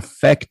most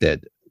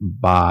affected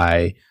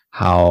by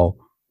how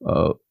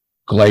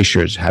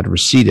glaciers had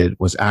receded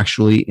was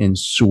actually in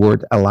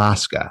Seward,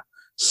 Alaska,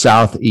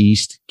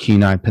 southeast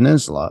Kenai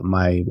Peninsula.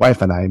 My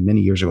wife and I,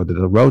 many years ago, did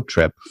a road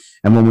trip.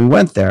 And when we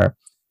went there,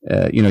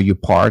 you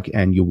park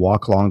and you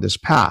walk along this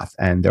path,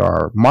 and there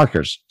are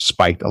markers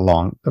spiked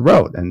along the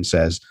road, and it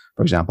says,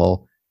 for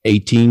example,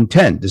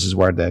 1810. This is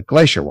where the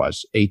glacier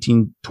was.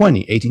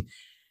 1820.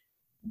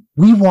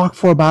 We walked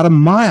for about a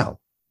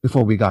mile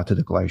before we got to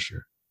the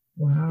glacier.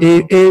 Wow.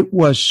 It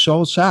was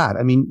so sad.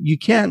 I mean, you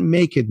can't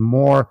make it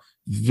more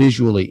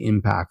visually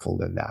impactful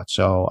than that.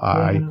 So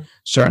I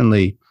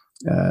certainly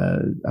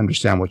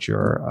understand what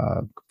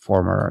your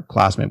former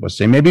classmate was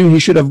saying. Maybe he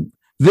should have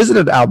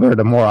visited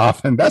Alberta more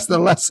often. That's the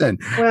lesson.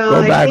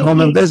 Well, go back home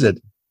and visit.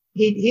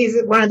 He's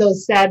one of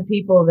those sad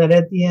people that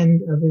at the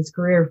end of his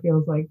career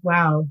feels like,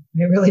 wow,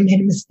 I really made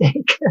a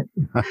mistake.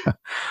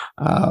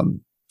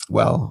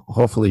 Well,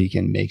 hopefully he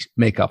can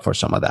make up for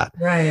some of that.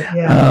 Right.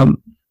 Yeah.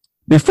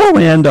 Before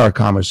we end our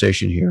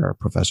conversation here,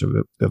 Professor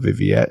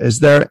Vivier, is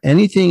there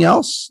anything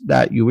else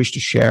that you wish to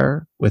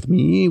share with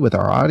me, with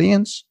our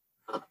audience?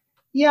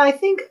 Yeah, I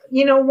think,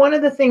 one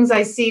of the things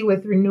I see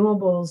with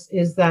renewables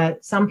is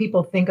that some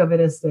people think of it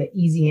as the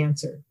easy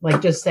answer.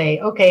 Like just say,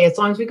 okay, as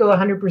long as we go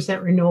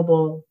 100%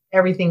 renewable,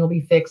 everything will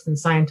be fixed and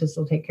scientists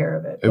will take care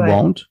of it. But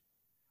won't?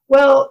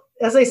 Well,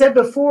 as I said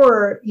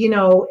before,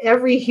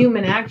 every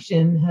human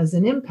action has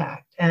an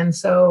impact. And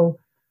so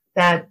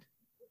that,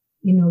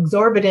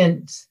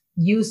 exorbitant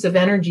use of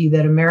energy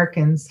that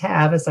Americans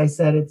have, as I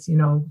said, it's,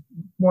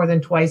 more than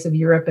twice of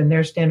Europe, and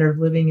their standard of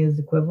living is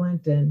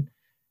equivalent, and,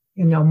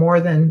 more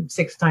than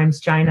 6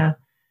 times China,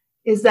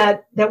 is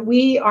that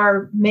we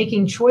are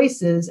making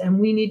choices, and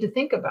we need to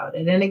think about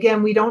it. And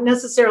again, we don't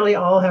necessarily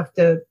all have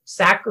to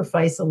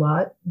sacrifice a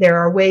lot. There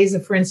are ways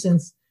of, for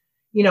instance,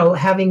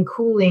 having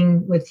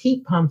cooling with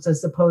heat pumps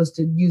as opposed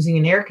to using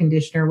an air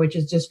conditioner, which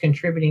is just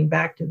contributing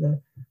back to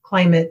the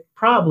climate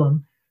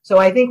problem. So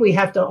I think we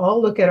have to all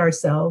look at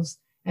ourselves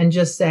and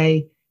just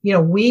say,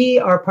 we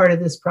are part of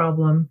this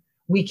problem.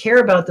 We care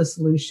about the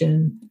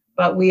solution,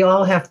 but we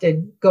all have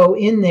to go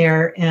in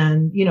there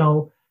and,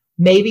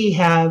 maybe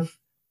have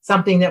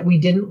something that we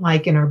didn't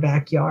like in our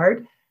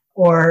backyard,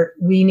 or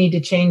we need to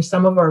change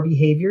some of our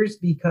behaviors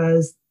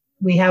because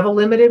we have a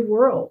limited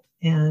world.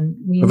 And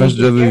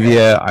Professor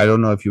Vivier, I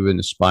don't know if you've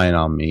been spying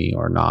on me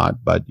or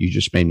not, but you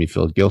just made me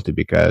feel guilty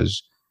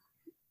because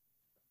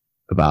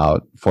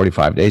about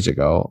 45 days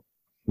ago,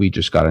 we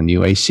just got a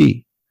new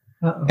AC.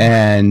 Uh-oh.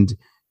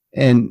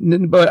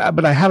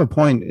 But I have a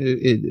point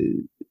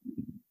in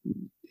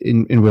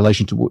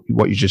relation to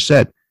what you just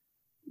said.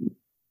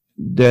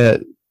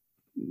 The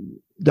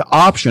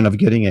option of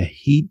getting a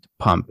heat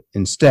pump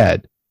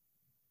instead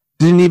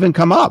didn't even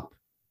come up.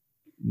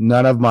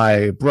 None of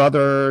my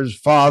brothers,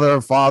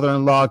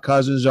 father-in-law,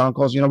 cousins,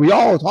 uncles, we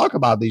all talk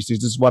about these things.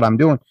 This is what I'm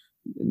doing.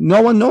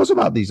 No one knows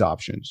about these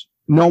options.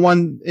 No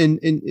one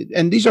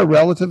and these are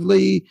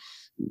relatively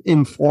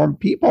informed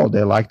people.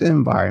 They like the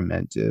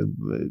environment.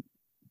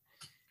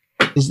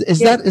 Is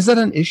that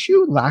an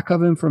issue? Lack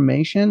of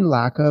information,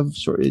 lack of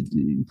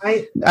and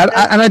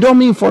I don't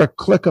mean for a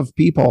clique of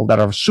people that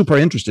are super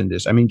interested in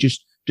this. I mean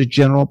just the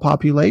general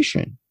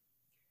population.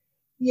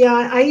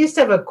 Yeah, I used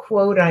to have a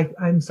quote.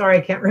 I'm sorry,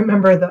 I can't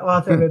remember the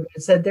author of it. But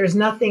it said, "There's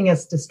nothing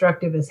as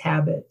destructive as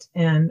habit."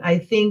 And I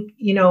think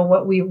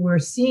what we're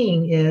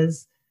seeing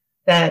is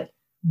that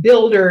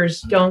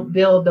builders don't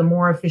build the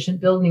more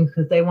efficient buildings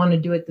because they want to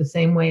do it the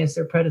same way as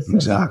their predecessors,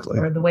 exactly,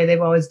 or the way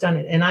they've always done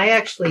it. And I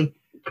actually,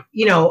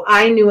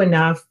 I knew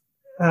enough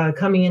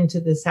coming into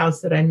this house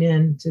that I'm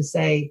in to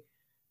say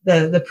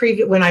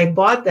when I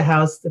bought the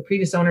house, the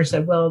previous owner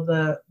said, "Well,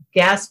 the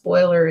gas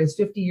boiler is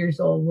 50 years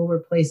old. We'll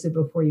replace it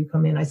before you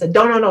come in." I said,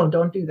 no,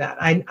 don't do that.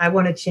 I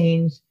want to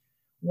change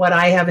what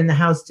I have in the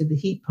house to the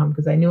heat pump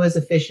because I knew it's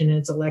efficient and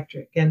it's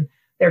electric. And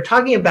they're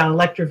talking about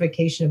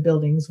electrification of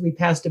buildings. We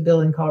passed a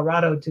bill in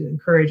Colorado to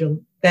encourage a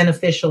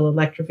beneficial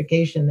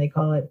electrification, they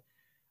call it.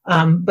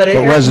 But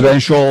for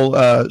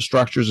residential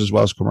structures as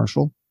well as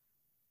commercial?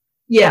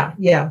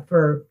 Yeah,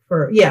 for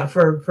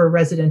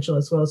residential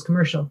as well as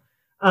commercial.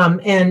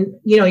 And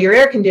your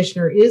air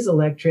conditioner is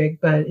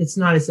electric, but it's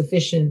not as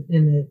efficient,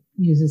 and it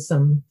uses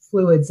some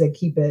fluids that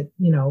keep it,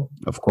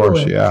 Of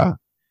course, fluid. Yeah.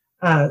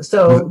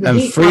 So and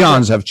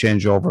Freons have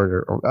changed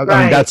over. I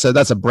mean,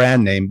 that's a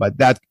brand name, but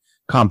that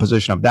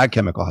composition of that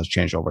chemical has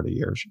changed over the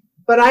years.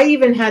 But I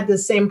even had the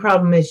same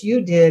problem as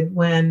you did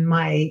when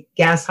my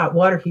gas hot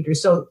water heater.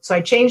 So I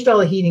changed all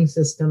the heating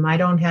system. I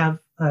don't have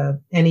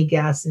any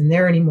gas in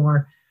there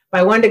anymore.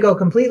 But I wanted to go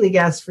completely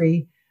gas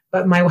free,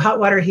 but my hot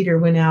water heater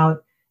went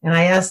out. And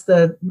I asked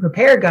the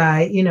repair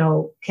guy,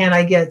 can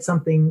I get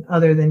something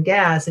other than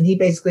gas? And he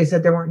basically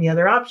said there weren't any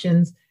other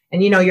options.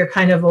 And, you're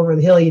kind of over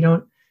the hill.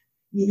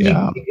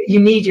 You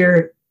need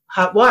your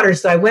hot water.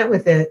 So I went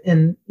with it.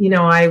 And,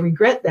 I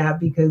regret that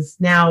because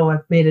now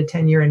I've made a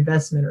 10-year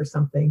investment or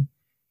something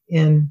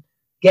in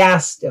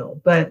gas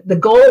still. But the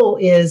goal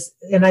is,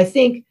 and I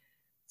think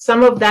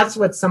that's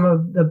what some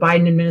of the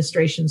Biden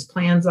administration's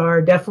plans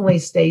are, definitely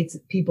states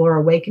that people are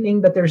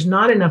awakening, but there's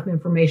not enough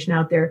information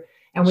out there.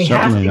 And we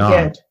have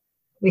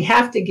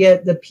to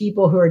get the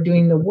people who are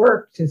doing the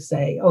work to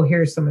say, oh,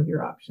 here's some of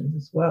your options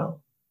as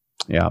well.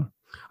 Yeah.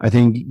 I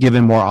think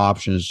giving more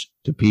options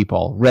to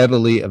people,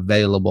 readily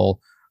available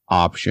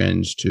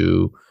options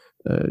to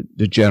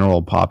the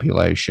general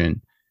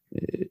population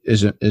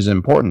is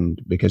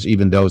important, because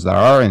even those that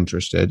are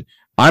interested,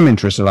 I'm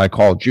interested. I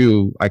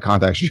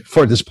contacted you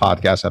for this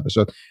podcast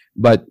episode,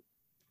 but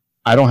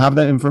I don't have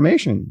that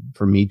information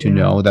for me to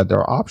know that there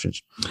are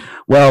options.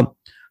 Well,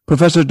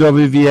 Professor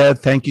Duvivier,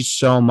 thank you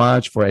so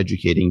much for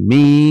educating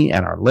me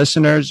and our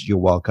listeners. You're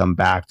welcome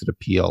back to the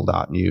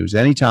PL.News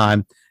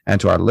anytime.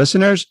 And to our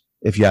listeners,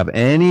 if you have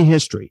any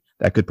history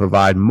that could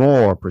provide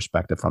more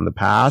perspective from the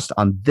past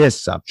on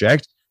this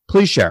subject,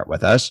 please share it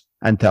with us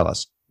and tell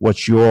us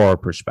what's your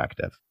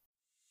perspective.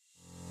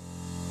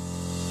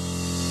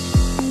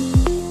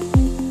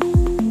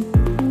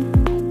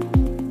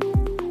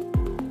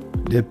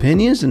 The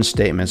opinions and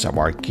statements of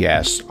our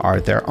guests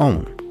are their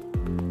own.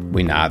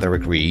 We neither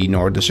agree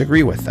nor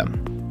disagree with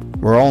them.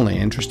 We're only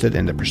interested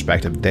in the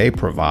perspective they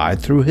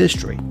provide through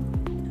history.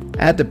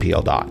 At the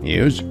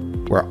PL.News,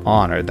 we're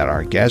honored that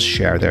our guests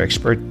share their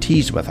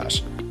expertise with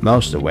us,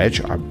 most of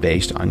which are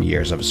based on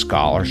years of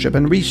scholarship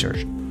and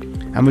research.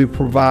 And we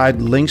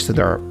provide links to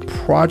their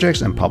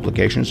projects and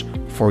publications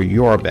for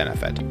your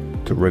benefit,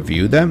 to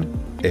review them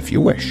if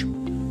you wish.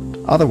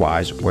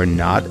 Otherwise, we're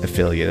not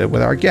affiliated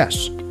with our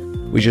guests.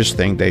 We just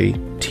think they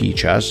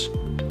teach us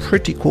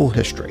pretty cool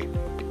history.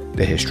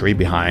 The history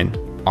behind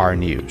our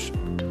news.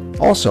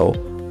 Also,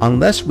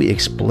 unless we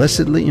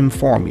explicitly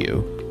inform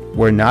you,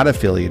 we're not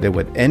affiliated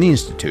with any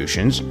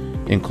institutions,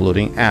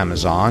 including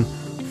Amazon,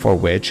 for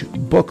which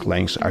book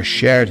links are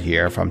shared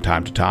here from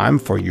time to time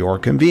for your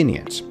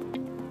convenience.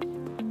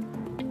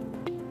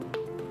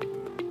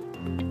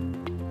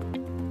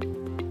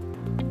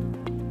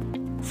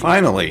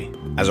 Finally,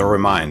 as a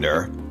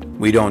reminder,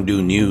 we don't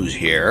do news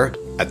here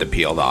at the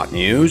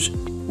PL.News.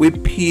 We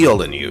peel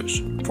the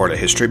news for the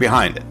history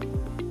behind it.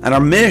 And our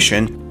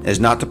mission is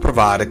not to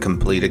provide a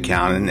complete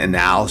account and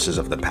analysis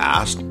of the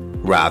past,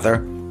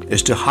 rather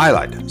is to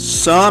highlight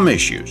some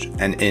issues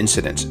and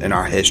incidents in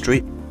our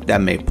history that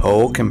may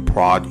poke and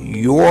prod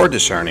your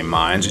discerning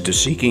minds into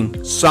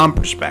seeking some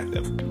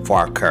perspective for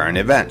our current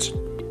events.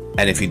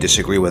 And if you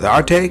disagree with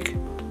our take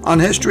on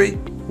history,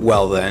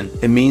 well then,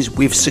 it means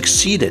we've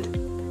succeeded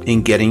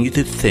in getting you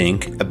to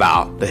think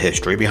about the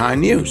history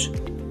behind news.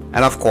 And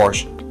of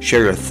course,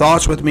 share your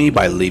thoughts with me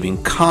by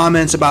leaving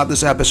comments about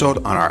this episode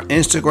on our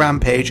Instagram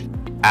page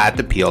at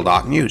the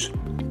PL.News.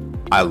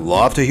 I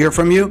love to hear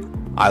from you.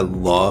 I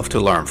love to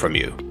learn from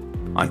you.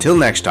 Until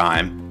next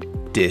time,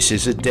 this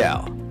is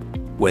Adel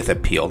with the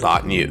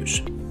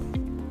PL.News.